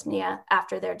 especially dyspnea,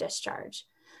 after their discharge.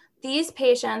 These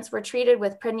patients were treated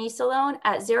with prednisolone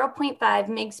at 0.5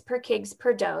 mg per kg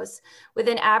per dose with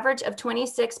an average of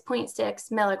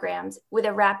 26.6 milligrams with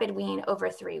a rapid wean over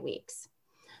 3 weeks.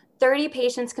 30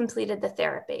 patients completed the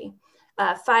therapy.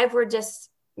 5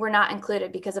 were not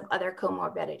included because of other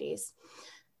comorbidities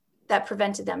that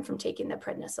prevented them from taking the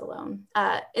prednisolone.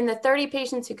 In the 30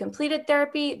 patients who completed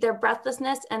therapy, their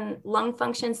breathlessness and lung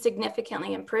function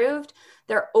significantly improved.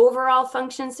 Their overall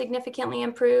function significantly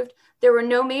improved. There were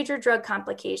no major drug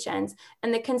complications.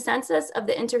 And the consensus of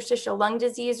the interstitial lung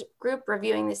disease group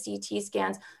reviewing the CT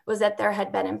scans was that there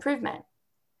had been improvement.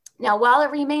 Now, while it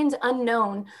remains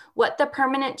unknown what the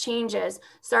permanent changes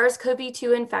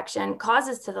SARS-CoV-2 infection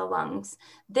causes to the lungs,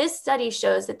 this study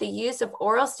shows that the use of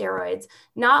oral steroids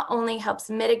not only helps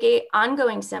mitigate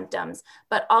ongoing symptoms,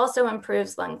 but also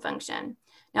improves lung function.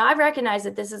 Now, I recognize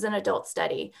that this is an adult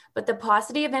study, but the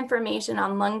paucity of information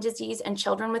on lung disease in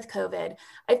children with COVID,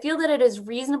 I feel that it is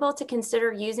reasonable to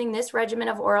consider using this regimen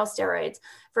of oral steroids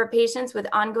for patients with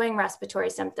ongoing respiratory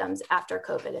symptoms after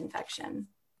COVID infection.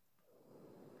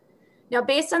 Now,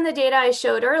 based on the data I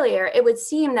showed earlier, it would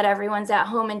seem that everyone's at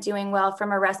home and doing well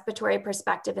from a respiratory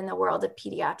perspective in the world of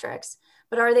pediatrics.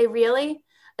 But are they really?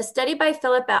 A study by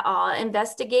Philip et al.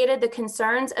 Investigated the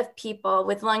concerns of people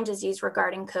with lung disease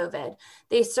regarding COVID.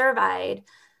 They surveyed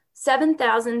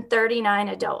 7,039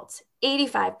 adults,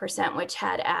 85% which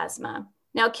had asthma.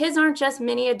 Now, kids aren't just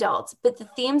mini adults, but the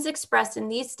themes expressed in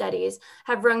these studies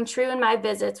have rung true in my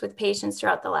visits with patients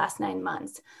throughout the last 9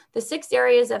 months. The 6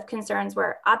 areas of concerns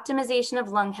were optimization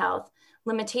of lung health,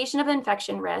 limitation of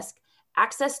infection risk,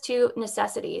 access to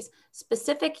necessities,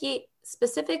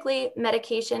 specifically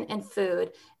medication and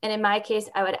food. And in my case,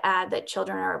 I would add that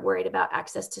children are worried about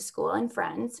access to school and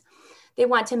friends. They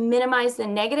want to minimize the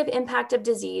negative impact of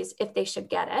disease if they should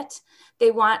get it. They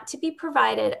want to be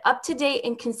provided up-to-date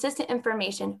and consistent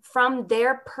information from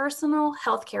their personal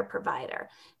healthcare provider,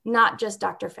 not just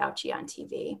Dr. Fauci on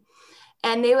TV.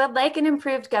 And they would like an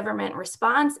improved government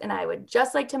response. And I would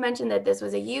just like to mention that this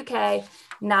was a UK,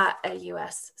 not a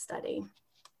US study.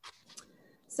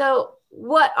 So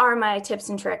What are my tips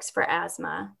and tricks for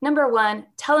asthma? Number one,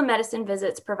 telemedicine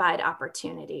visits provide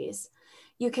opportunities.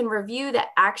 You can review the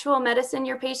actual medicine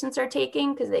your patients are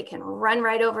taking because they can run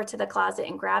right over to the closet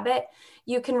and grab it.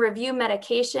 You can review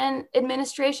medication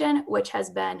administration, which has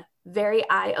been very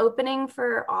eye-opening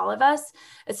for all of us,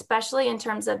 especially in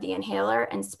terms of the inhaler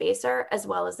and spacer, as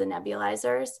well as the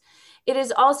nebulizers. It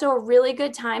is also a really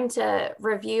good time to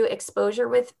review exposure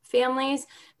with families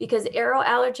because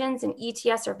aeroallergens and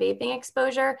ETS or vaping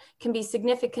exposure can be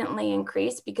significantly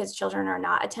increased because children are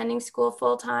not attending school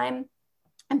full time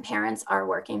and parents are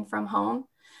working from home.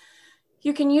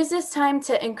 You can use this time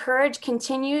to encourage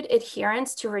continued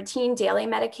adherence to routine daily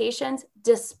medications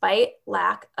despite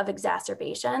lack of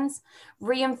exacerbations,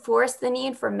 reinforce the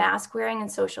need for mask wearing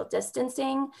and social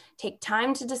distancing, take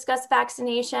time to discuss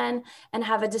vaccination, and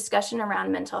have a discussion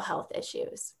around mental health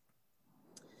issues.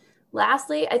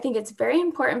 Lastly, I think it's very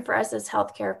important for us as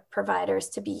healthcare providers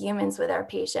to be humans with our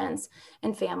patients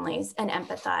and families and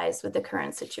empathize with the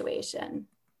current situation.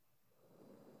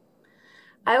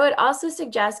 I would also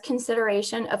suggest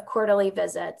consideration of quarterly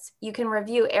visits. You can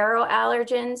review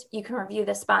aeroallergens, you can review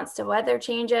the response to weather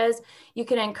changes, you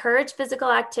can encourage physical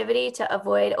activity to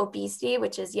avoid obesity,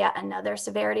 which is yet another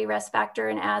severity risk factor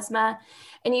in asthma,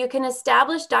 and you can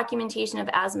establish documentation of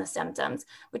asthma symptoms,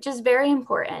 which is very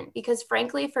important because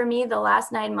frankly, for me, the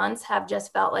last 9 months have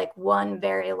just felt like one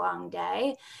very long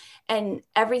day. And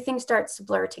everything starts to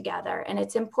blur together. And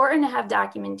it's important to have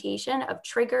documentation of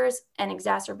triggers and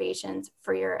exacerbations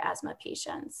for your asthma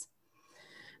patients.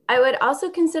 I would also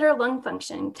consider lung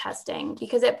function testing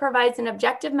because it provides an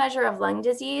objective measure of lung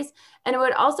disease, and it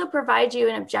would also provide you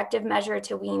an objective measure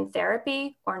to wean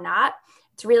therapy or not.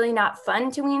 It's really not fun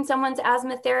to wean someone's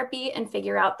asthma therapy and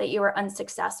figure out that you were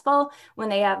unsuccessful when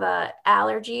they have an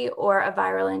allergy or a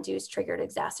viral-induced triggered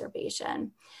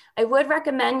exacerbation. I would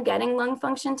recommend getting lung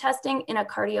function testing in a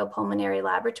cardiopulmonary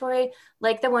laboratory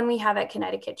like the one we have at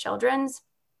Connecticut Children's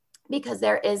because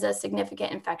there is a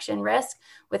significant infection risk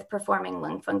with performing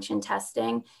lung function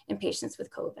testing in patients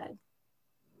with COVID.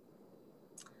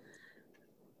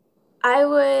 I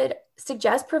would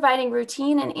suggest providing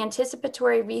routine and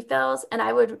anticipatory refills, and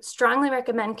I would strongly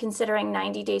recommend considering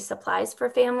 90-day supplies for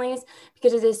families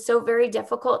because it is so very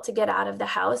difficult to get out of the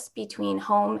house between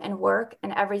home and work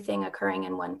and everything occurring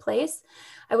in one place.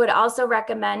 I would also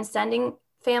recommend sending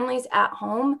families at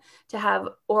home to have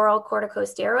oral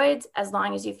corticosteroids as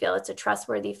long as you feel it's a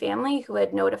trustworthy family who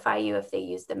would notify you if they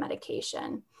use the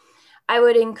medication. I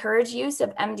would encourage use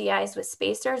of MDIs with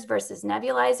spacers versus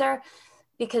nebulizer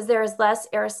because there is less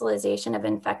aerosolization of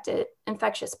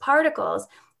infectious particles.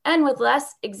 And with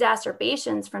less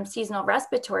exacerbations from seasonal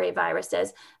respiratory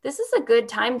viruses, this is a good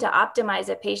time to optimize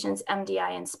a patient's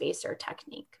MDI and spacer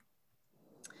technique.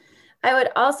 I would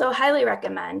also highly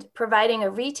recommend providing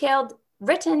a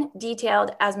written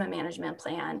detailed asthma management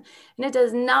plan. And it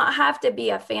does not have to be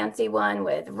a fancy one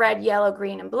with red, yellow,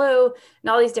 green, and blue, and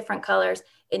all these different colors.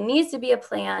 It needs to be a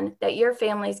plan that your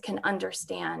families can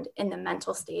understand in the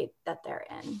mental state that they're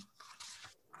in.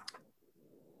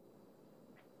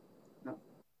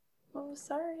 Oh,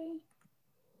 sorry.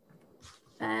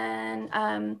 And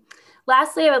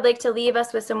lastly, I would like to leave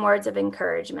us with some words of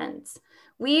encouragement.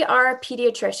 We are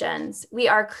pediatricians. We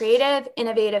are creative,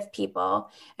 innovative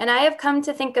people. And I have come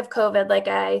to think of COVID like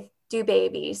I do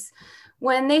babies.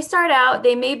 When they start out,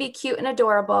 they may be cute and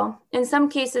adorable, in some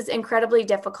cases incredibly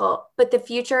difficult, but the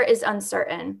future is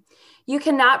uncertain. You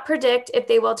cannot predict if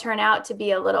they will turn out to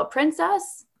be a little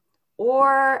princess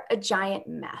or a giant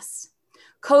mess.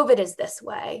 COVID is this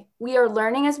way. We are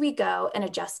learning as we go and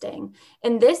adjusting.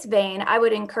 In this vein, I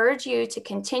would encourage you to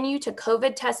continue to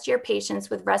COVID test your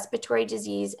patients with respiratory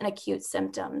disease and acute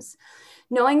symptoms.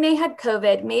 Knowing they had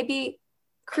COVID may be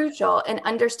crucial in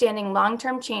understanding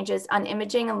long-term changes on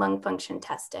imaging and lung function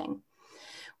testing.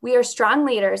 We are strong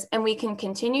leaders and we can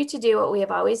continue to do what we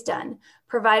have always done,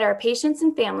 provide our patients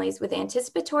and families with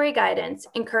anticipatory guidance,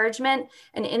 encouragement,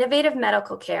 and innovative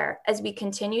medical care as we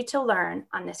continue to learn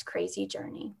on this crazy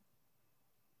journey.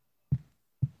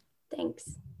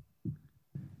 Thanks.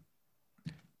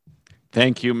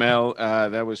 Thank you, Mel.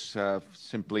 That was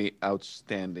simply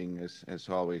outstanding, as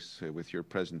always, with your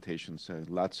presentations.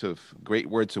 Lots of great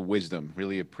words of wisdom.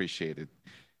 Really appreciate it.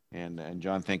 And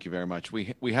John, thank you very much.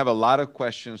 We have a lot of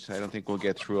questions. I don't think we'll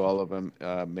get through all of them.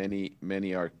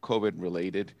 Many are COVID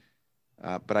related.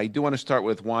 But I do want to start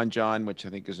with one, John, which I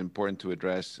think is important to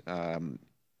address. And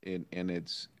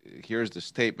here's the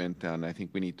statement, and I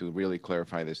think we need to really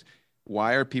clarify this.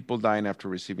 Why are people dying after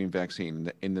receiving vaccine?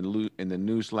 In the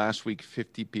news last week,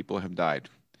 50 people have died.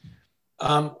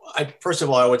 First of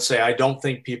all, I would say I don't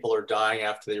think people are dying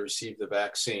after they receive the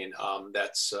vaccine.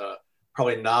 That's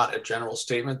probably not a general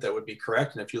statement that would be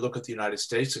correct. And if you look at the United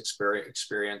States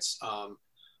experience,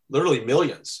 literally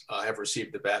millions have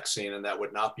received the vaccine, and that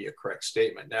would not be a correct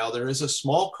statement. Now, there is a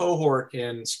small cohort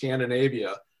in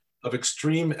Scandinavia of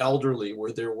extreme elderly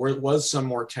where there was some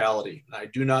mortality. I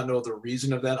do not know the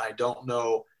reason of that. I don't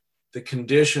know the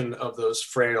condition of those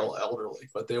frail elderly,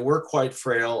 but they were quite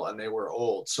frail and they were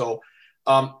old. So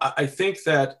I think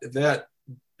that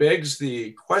begs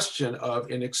the question of,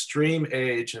 in extreme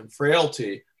age and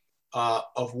frailty,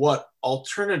 of what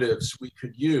alternatives we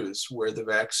could use where the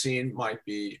vaccine might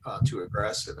be too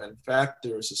aggressive. In fact,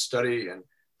 there's a study, and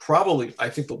probably I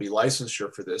think there'll be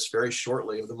licensure for this very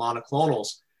shortly, of the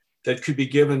monoclonals that could be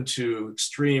given to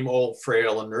extreme old,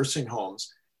 frail, and nursing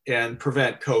homes and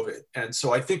prevent COVID. And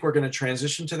so I think we're going to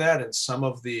transition to that in some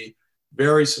of the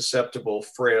very susceptible,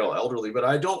 frail elderly. But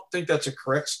I don't think that's a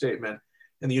correct statement.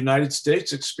 In the United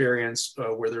States experience,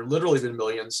 where there literally been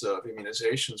millions of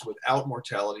immunizations without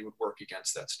mortality, would work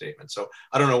against that statement. So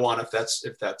I don't know, Juan, if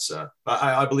that's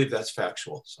I believe that's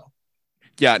factual. So.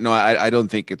 Yeah, no, I don't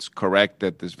think it's correct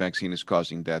that this vaccine is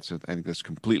causing deaths. I think that's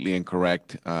completely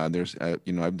incorrect. There's,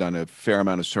 I've done a fair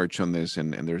amount of search on this,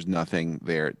 and there's nothing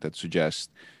there that suggests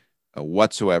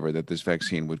whatsoever that this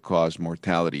vaccine would cause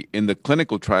mortality. In the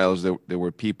clinical trials, there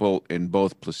were people in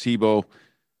both placebo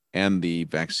and the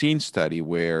vaccine study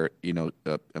where,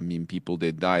 people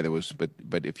did die.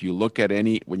 But if you look at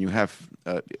when you have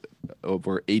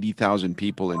over 80,000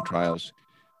 people in trials,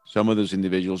 some of those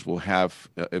individuals will have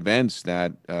events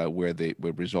that where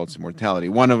results in mortality.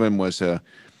 One of them was a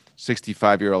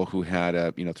 65-year-old who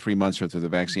had 3 months after the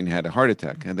vaccine had a heart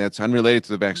attack, and that's unrelated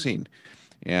to the vaccine,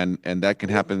 and that can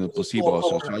happen in the placebo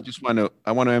also. So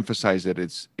I want to emphasize that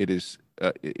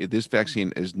this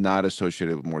vaccine is not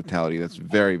associated with mortality. That's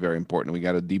very, very important. We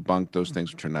got to debunk those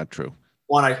things which are not true.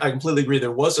 One, I completely agree.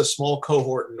 There was a small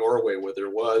cohort in Norway where there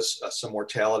was some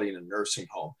mortality in a nursing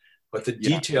home. But the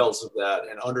details of that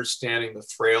and understanding the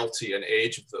frailty and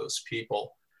age of those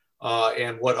people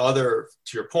and to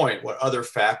your point, what other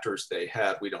factors they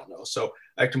had, we don't know. So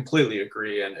I completely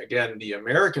agree. And again, the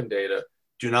American data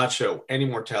do not show any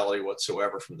mortality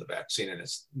whatsoever from the vaccine, and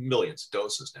it's millions of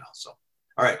doses now. So,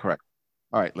 all right. Correct.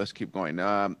 All right, let's keep going.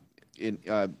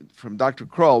 From Dr.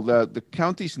 Kroll, the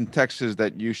counties in Texas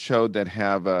that you showed that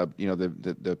have,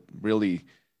 the really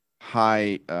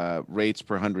high rates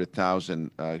per 100,000.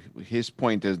 His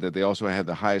point is that they also have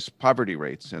the highest poverty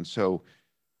rates, and so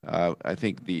I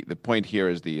think the point here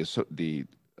is the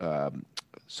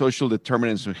social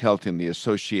determinants of health in the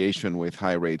association with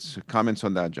high rates. Comments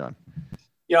on that, John?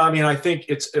 Yeah, I think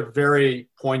it's a very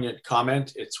poignant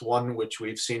comment. It's one which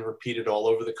we've seen repeated all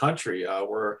over the country,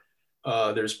 where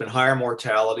there's been higher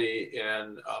mortality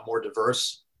in more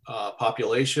diverse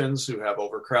populations who have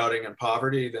overcrowding and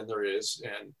poverty than there is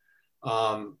in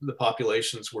the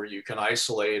populations where you can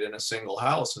isolate in a single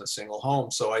house, in a single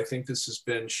home. So I think this has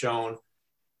been shown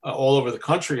all over the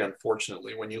country,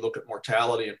 unfortunately, when you look at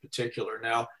mortality in particular.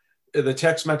 Now, the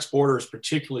Tex-Mex border is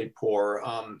particularly poor,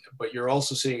 but you're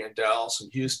also seeing it in Dallas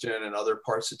and Houston and other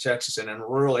parts of Texas and in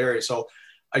rural areas. So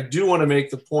I do want to make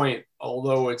the point,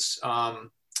 although it's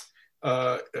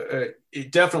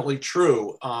definitely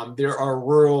true, there are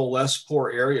rural, less poor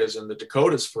areas in the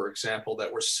Dakotas, for example,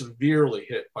 that were severely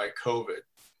hit by COVID.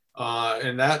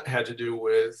 And that had to do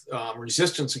with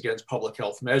resistance against public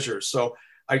health measures. So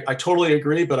I totally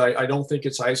agree, but I don't think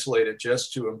it's isolated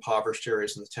just to impoverished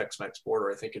areas in the Tex-Mex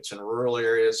border. I think it's in rural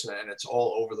areas and it's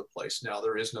all over the place now.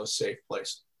 There is no safe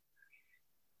place.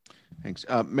 Thanks.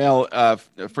 Mel,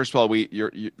 first of all,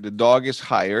 the dog is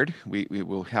hired. We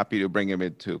will happy to bring him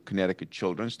into Connecticut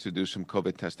Children's to do some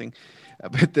COVID testing.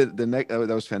 But that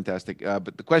was fantastic.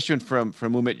 But the question from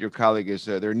Umit, your colleague, is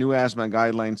there are new asthma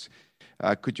guidelines.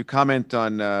 Could you comment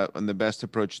on the best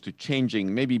approach to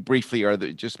changing? Maybe briefly, are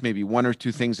there just maybe one or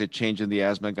two things that change in the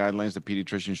asthma guidelines that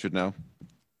pediatricians should know?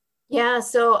 Yeah,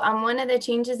 so one of the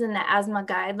changes in the asthma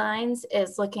guidelines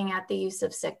is looking at the use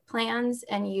of sick plans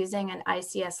and using an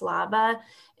ICS-LABA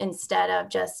instead of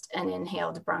just an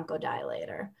inhaled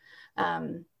bronchodilator.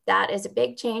 That is a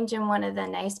big change, and one of the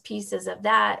nice pieces of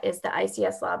that is the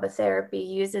ICS-LABA therapy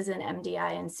uses an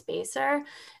MDI and spacer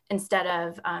instead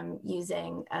of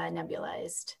using a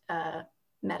nebulized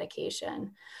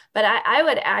medication. But I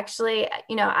would actually,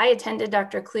 I attended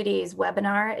Dr. Cloutier's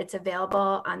webinar. It's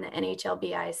available on the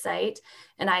NHLBI site,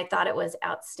 and I thought it was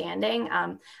outstanding.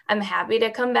 I'm happy to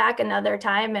come back another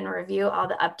time and review all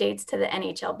the updates to the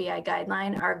NHLBI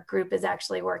guideline. Our group is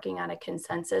actually working on a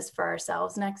consensus for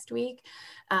ourselves next week.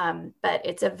 But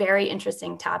it's a very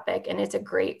interesting topic, and it's a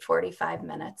great 45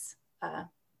 minutes.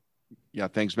 Yeah,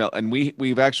 thanks, Mel. And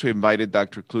we've actually invited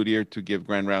Dr. Cloutier to give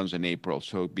grand rounds in April.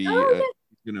 So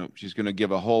she's gonna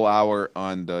give a whole hour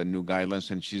on the new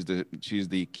guidelines, and she's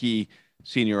the key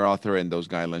senior author in those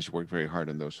guidelines. She worked very hard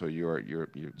on those. So you're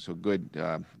so good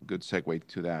good segue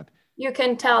to that. You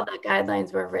can tell the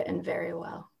guidelines were written very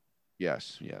well.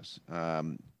 Yes, yes.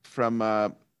 From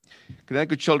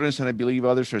Connecticut Children's, and I believe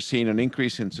others, are seeing an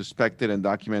increase in suspected and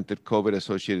documented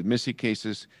COVID-associated missing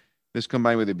cases. This,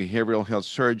 combined with the behavioral health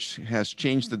surge, has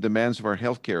changed the demands of our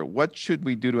healthcare. What should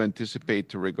we do to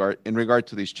anticipate in regard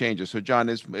to these changes? So, John,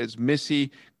 is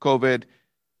Missy, COVID,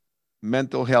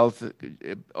 mental health,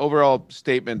 overall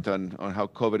statement on how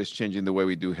COVID is changing the way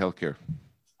we do healthcare?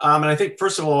 And I think,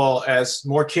 first of all, as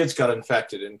more kids got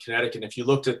infected in Connecticut, if you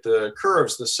looked at the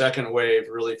curves, the second wave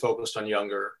really focused on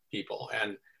younger people.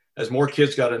 And as more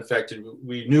kids got infected,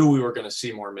 we knew we were going to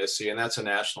see more Missy. And that's a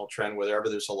national trend wherever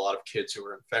there's a lot of kids who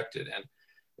are infected.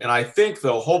 And I think,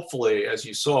 though, hopefully, as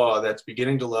you saw, that's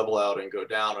beginning to level out and go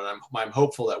down. And I'm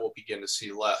hopeful that we'll begin to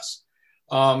see less.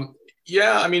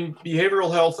 Yeah, I mean,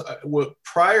 behavioral health,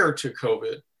 prior to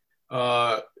COVID,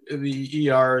 the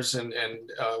ERs and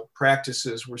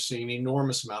practices were seeing an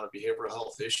enormous amount of behavioral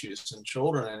health issues in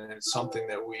children. And it's something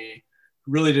that we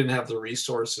really didn't have the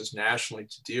resources nationally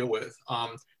to deal with.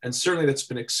 And certainly that's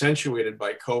been accentuated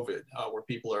by COVID, where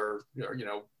people are,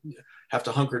 have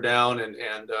to hunker down.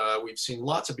 And we've seen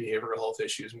lots of behavioral health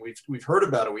issues, and we've heard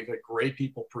about it. We've had great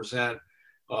people present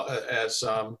as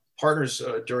partners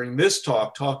during this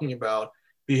talk, talking about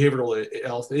behavioral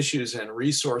health issues and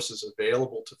resources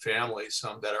available to families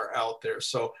that are out there.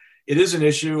 So it is an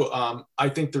issue. I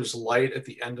think there's light at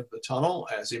the end of the tunnel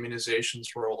as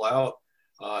immunizations roll out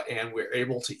and we're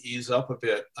able to ease up a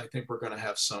bit. I think we're going to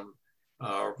have some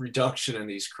reduction in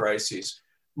these crises.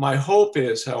 My hope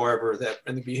is, however, that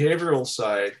in the behavioral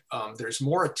side, there's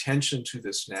more attention to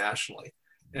this nationally,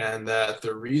 and that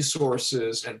the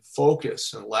resources and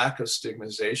focus and lack of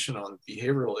stigmatization on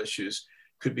behavioral issues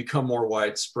could become more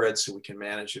widespread so we can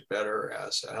manage it better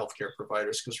as healthcare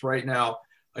providers. Because right now,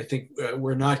 I think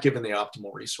we're not given the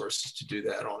optimal resources to do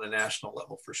that on a national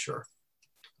level for sure.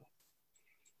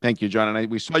 Thank you, John.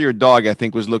 And we saw your dog, I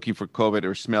think, was looking for COVID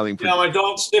or smelling for. Yeah, my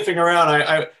dog's sniffing around.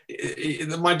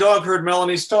 My dog heard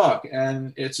Melanie's talk,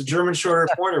 and it's a German Short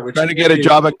Hair Pointer. Which trying to get a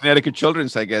job at Connecticut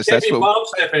Children's, I guess. That's what. Mom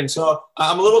sniffing. So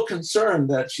I'm a little concerned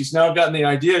that she's now gotten the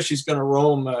idea she's going to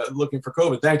roam looking for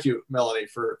COVID. Thank you, Melanie,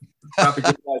 for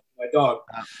propagating my dog.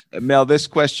 Mel, this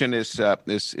question is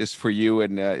for you,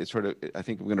 and it's sort of. I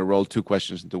think we're going to roll two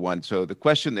questions into one. So the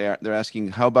question they're asking,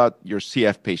 how about your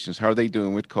CF patients? How are they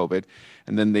doing with COVID?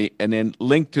 And then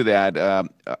linked to that,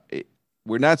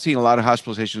 we're not seeing a lot of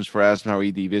hospitalizations for asthma or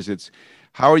ED visits.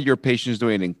 How are your patients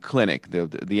doing in clinic,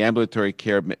 the ambulatory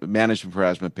care management for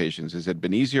asthma patients? Has it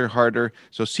been easier, harder?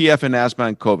 So CF and asthma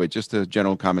and COVID, just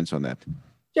general comments on that.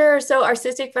 Sure. So our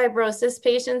cystic fibrosis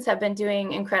patients have been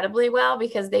doing incredibly well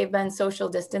because they've been social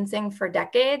distancing for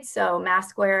decades. So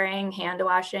mask wearing, hand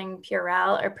washing,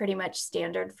 Purell are pretty much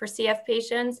standard for CF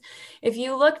patients. If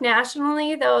you look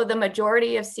nationally, though, the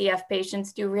majority of CF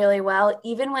patients do really well,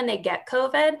 even when they get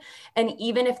COVID, and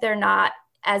even if they're not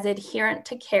as adherent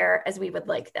to care as we would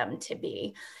like them to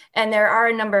be. And there are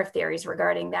a number of theories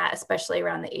regarding that, especially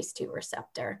around the ACE2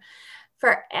 receptor.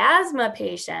 For asthma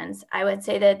patients, I would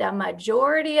say that the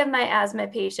majority of my asthma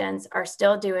patients are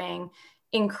still doing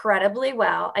incredibly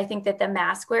well. I think that the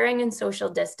mask wearing and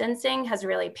social distancing has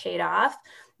really paid off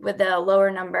with the lower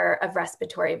number of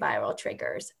respiratory viral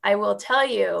triggers. I will tell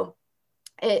you,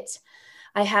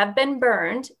 I have been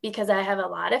burned because I have a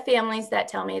lot of families that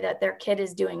tell me that their kid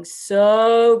is doing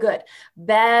so good,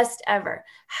 best ever,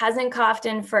 hasn't coughed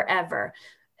in forever,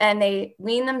 and they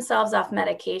wean themselves off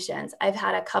medications. I've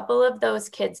had a couple of those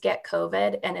kids get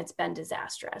COVID, and it's been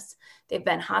disastrous. They've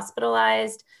been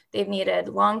hospitalized. They've needed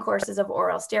long courses of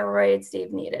oral steroids.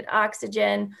 They've needed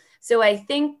oxygen. So I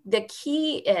think the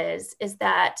key is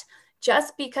that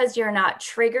just because you're not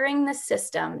triggering the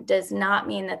system does not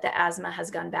mean that the asthma has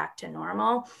gone back to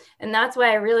normal. And that's why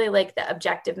I really like the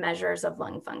objective measures of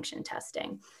lung function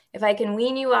testing. If I can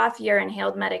wean you off your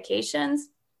inhaled medications,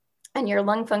 and your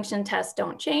lung function tests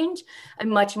don't change, I'm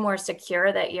much more secure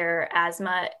that your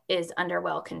asthma is under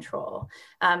well control.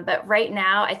 But right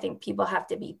now, I think people have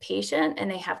to be patient and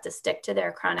they have to stick to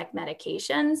their chronic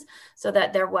medications so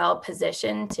that they're well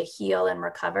positioned to heal and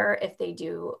recover if they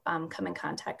do come in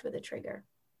contact with a trigger.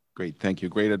 Great, thank you.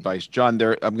 Great advice. John,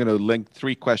 I'm going to link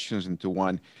three questions into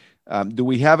one. Do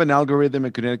we have an algorithm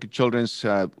in Connecticut Children's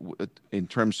in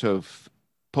terms of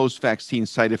post-vaccine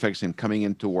side effects and coming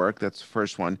into work? That's the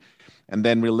first one. And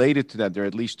then related to that, there are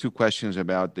at least two questions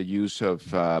about the use of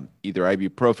either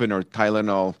ibuprofen or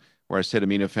Tylenol or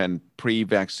acetaminophen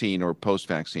pre-vaccine or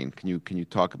post-vaccine? Can you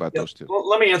talk about those two? Well,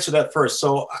 let me answer that first.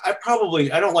 So I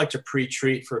don't like to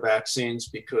pre-treat for vaccines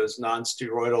because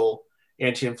non-steroidal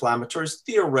anti-inflammatories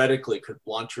theoretically could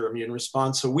blunt your immune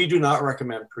response. So we do not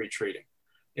recommend pre-treating.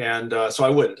 And so I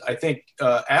wouldn't. I think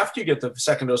after you get the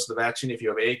second dose of the vaccine, if you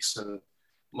have aches and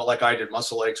like I did,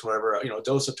 muscle aches, whatever, a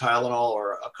dose of Tylenol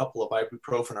or a couple of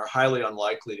ibuprofen are highly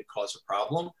unlikely to cause a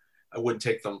problem. I wouldn't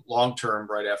take them long-term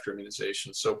right after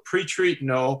immunization. So pre-treat,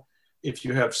 no. If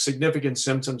you have significant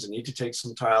symptoms and need to take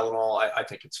some Tylenol, I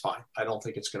think it's fine. I don't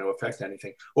think it's going to affect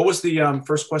anything. What was the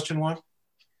first question, Juan?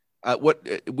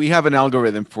 We have an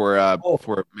algorithm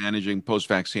for managing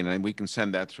post-vaccine, and we can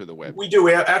send that through the web. We do.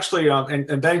 We actually,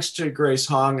 and thanks to Grace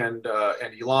Hung and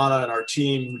Ilana and our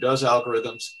team who does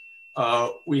algorithms,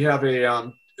 we have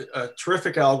a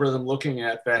terrific algorithm looking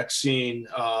at vaccine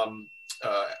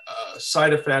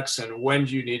side effects and when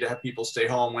do you need to have people stay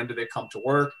home, when do they come to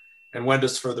work, and when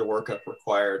does further workup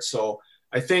required. So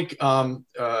I think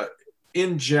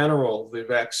in general, the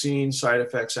vaccine side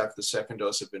effects after the second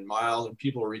dose have been mild and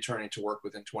people are returning to work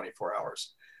within 24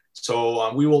 hours.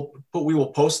 So we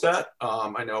will post that.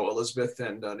 I know Elizabeth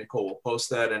and Nicole will post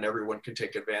that and everyone can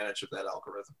take advantage of that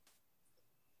algorithm.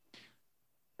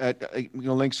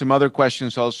 We'll link some other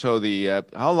questions also.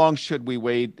 How long should we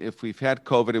wait if we've had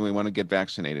COVID and we want to get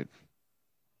vaccinated?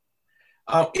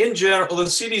 In general, the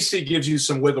CDC gives you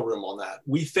some wiggle room on that.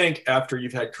 We think after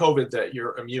you've had COVID that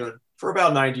you're immune for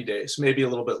about 90 days, maybe a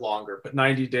little bit longer, but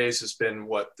 90 days has been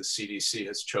what the CDC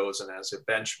has chosen as a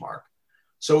benchmark.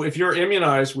 So if you're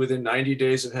immunized within 90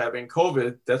 days of having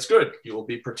COVID, that's good. You will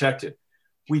be protected.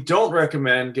 We don't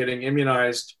recommend getting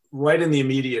immunized right in the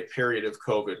immediate period of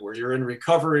COVID where you're in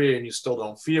recovery and you still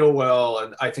don't feel well.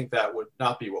 And I think that would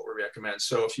not be what we recommend.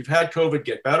 So if you've had COVID,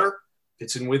 get better.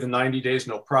 It's in within 90 days,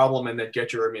 no problem. And then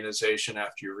get your immunization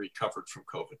after you're recovered from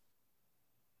COVID.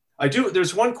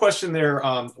 There's one question there,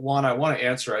 Juan, I want to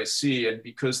answer, I see, and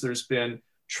because there's been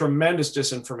tremendous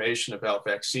disinformation about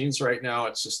vaccines right now,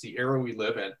 it's just the era we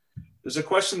live in. There's a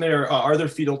question there, are there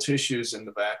fetal tissues in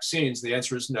the vaccines? The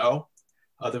answer is no.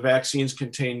 The vaccines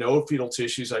contain no fetal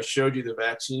tissues. I showed you the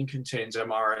vaccine contains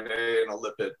mRNA and a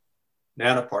lipid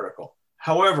nanoparticle.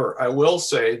 However, I will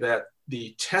say that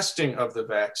the testing of the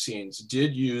vaccines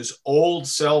did use old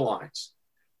cell lines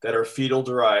that are fetal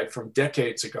derived from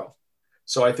decades ago.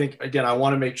 So I think, again, I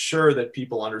want to make sure that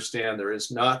people understand there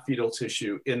is not fetal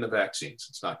tissue in the vaccines.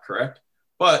 It's not correct.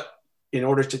 But in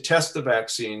order to test the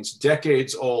vaccines,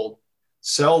 decades old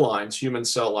cell lines, human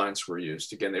cell lines were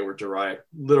used. Again, they were derived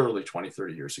literally 20,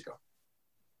 30 years ago.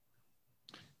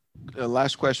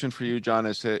 Last question for you, John,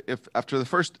 is if after the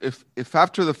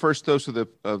first dose of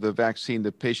the vaccine,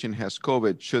 the patient has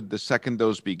COVID, should the second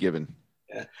dose be given?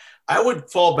 Yeah. I would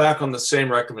fall back on the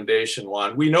same recommendation,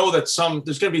 Juan. We know that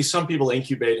there's going to be some people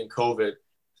incubating COVID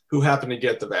who happen to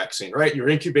get the vaccine, right? You're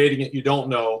incubating it, you don't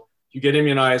know, you get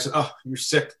immunized, you're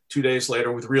sick 2 days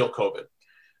later with real COVID.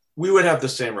 We would have the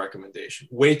same recommendation.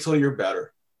 Wait till you're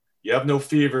better. You have no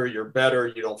fever, you're better,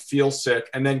 you don't feel sick,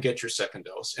 and then get your second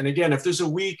dose. And again, if there's a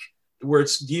week where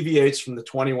it deviates from the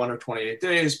 21 or 28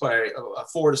 days by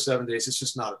 4 to 7 days, it's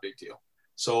just not a big deal.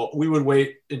 So we would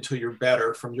wait until you're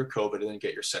better from your COVID and then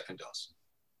get your second dose.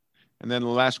 And then the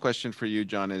last question for you,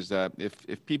 John, is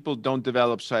if people don't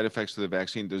develop side effects to the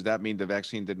vaccine, does that mean the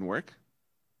vaccine didn't work?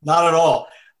 Not at all.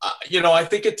 I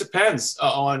think it depends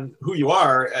on who you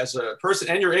are as a person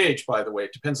and your age, by the way.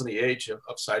 It depends on the age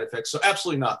of side effects. So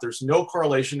absolutely not. There's no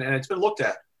correlation, and it's been looked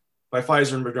at by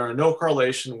Pfizer and Moderna, no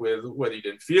correlation with whether you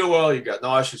didn't feel well, you got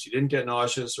nauseous, you didn't get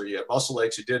nauseous, or you have muscle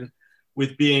aches, you didn't,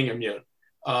 with being immune.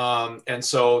 And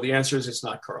so the answer is it's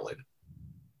not correlated.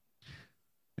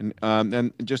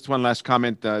 And just one last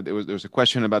comment. There was a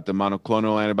question about the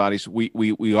monoclonal antibodies.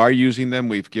 We are using them.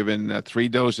 We've given 3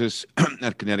 doses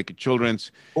at Connecticut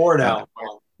Children's. 4 now.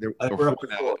 They're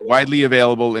widely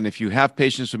available. And if you have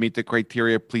patients who meet the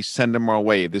criteria, please send them our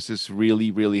way. This is really,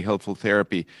 really helpful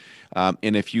therapy.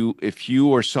 And if you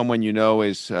or someone you know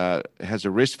has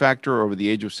a risk factor over the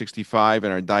age of 65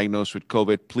 and are diagnosed with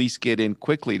COVID, please get in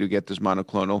quickly to get this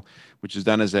monoclonal, which is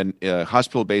done as a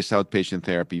hospital-based outpatient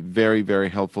therapy. Very, very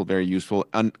helpful, very useful,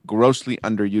 grossly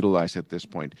underutilized at this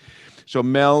point. So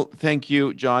Mel, thank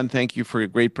you. John, thank you for a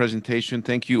great presentation.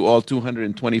 Thank you all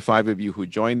 225 of you who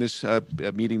joined this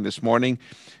meeting this morning.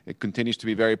 It continues to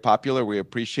be very popular. We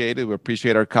appreciate it. We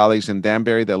appreciate our colleagues in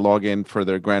Danbury that log in for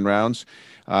their grand rounds.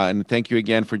 And thank you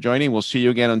again for joining. We'll see you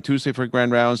again on Tuesday for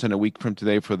grand rounds and a week from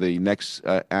today for the next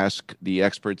Ask the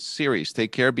Experts series.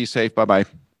 Take care. Be safe. Bye-bye.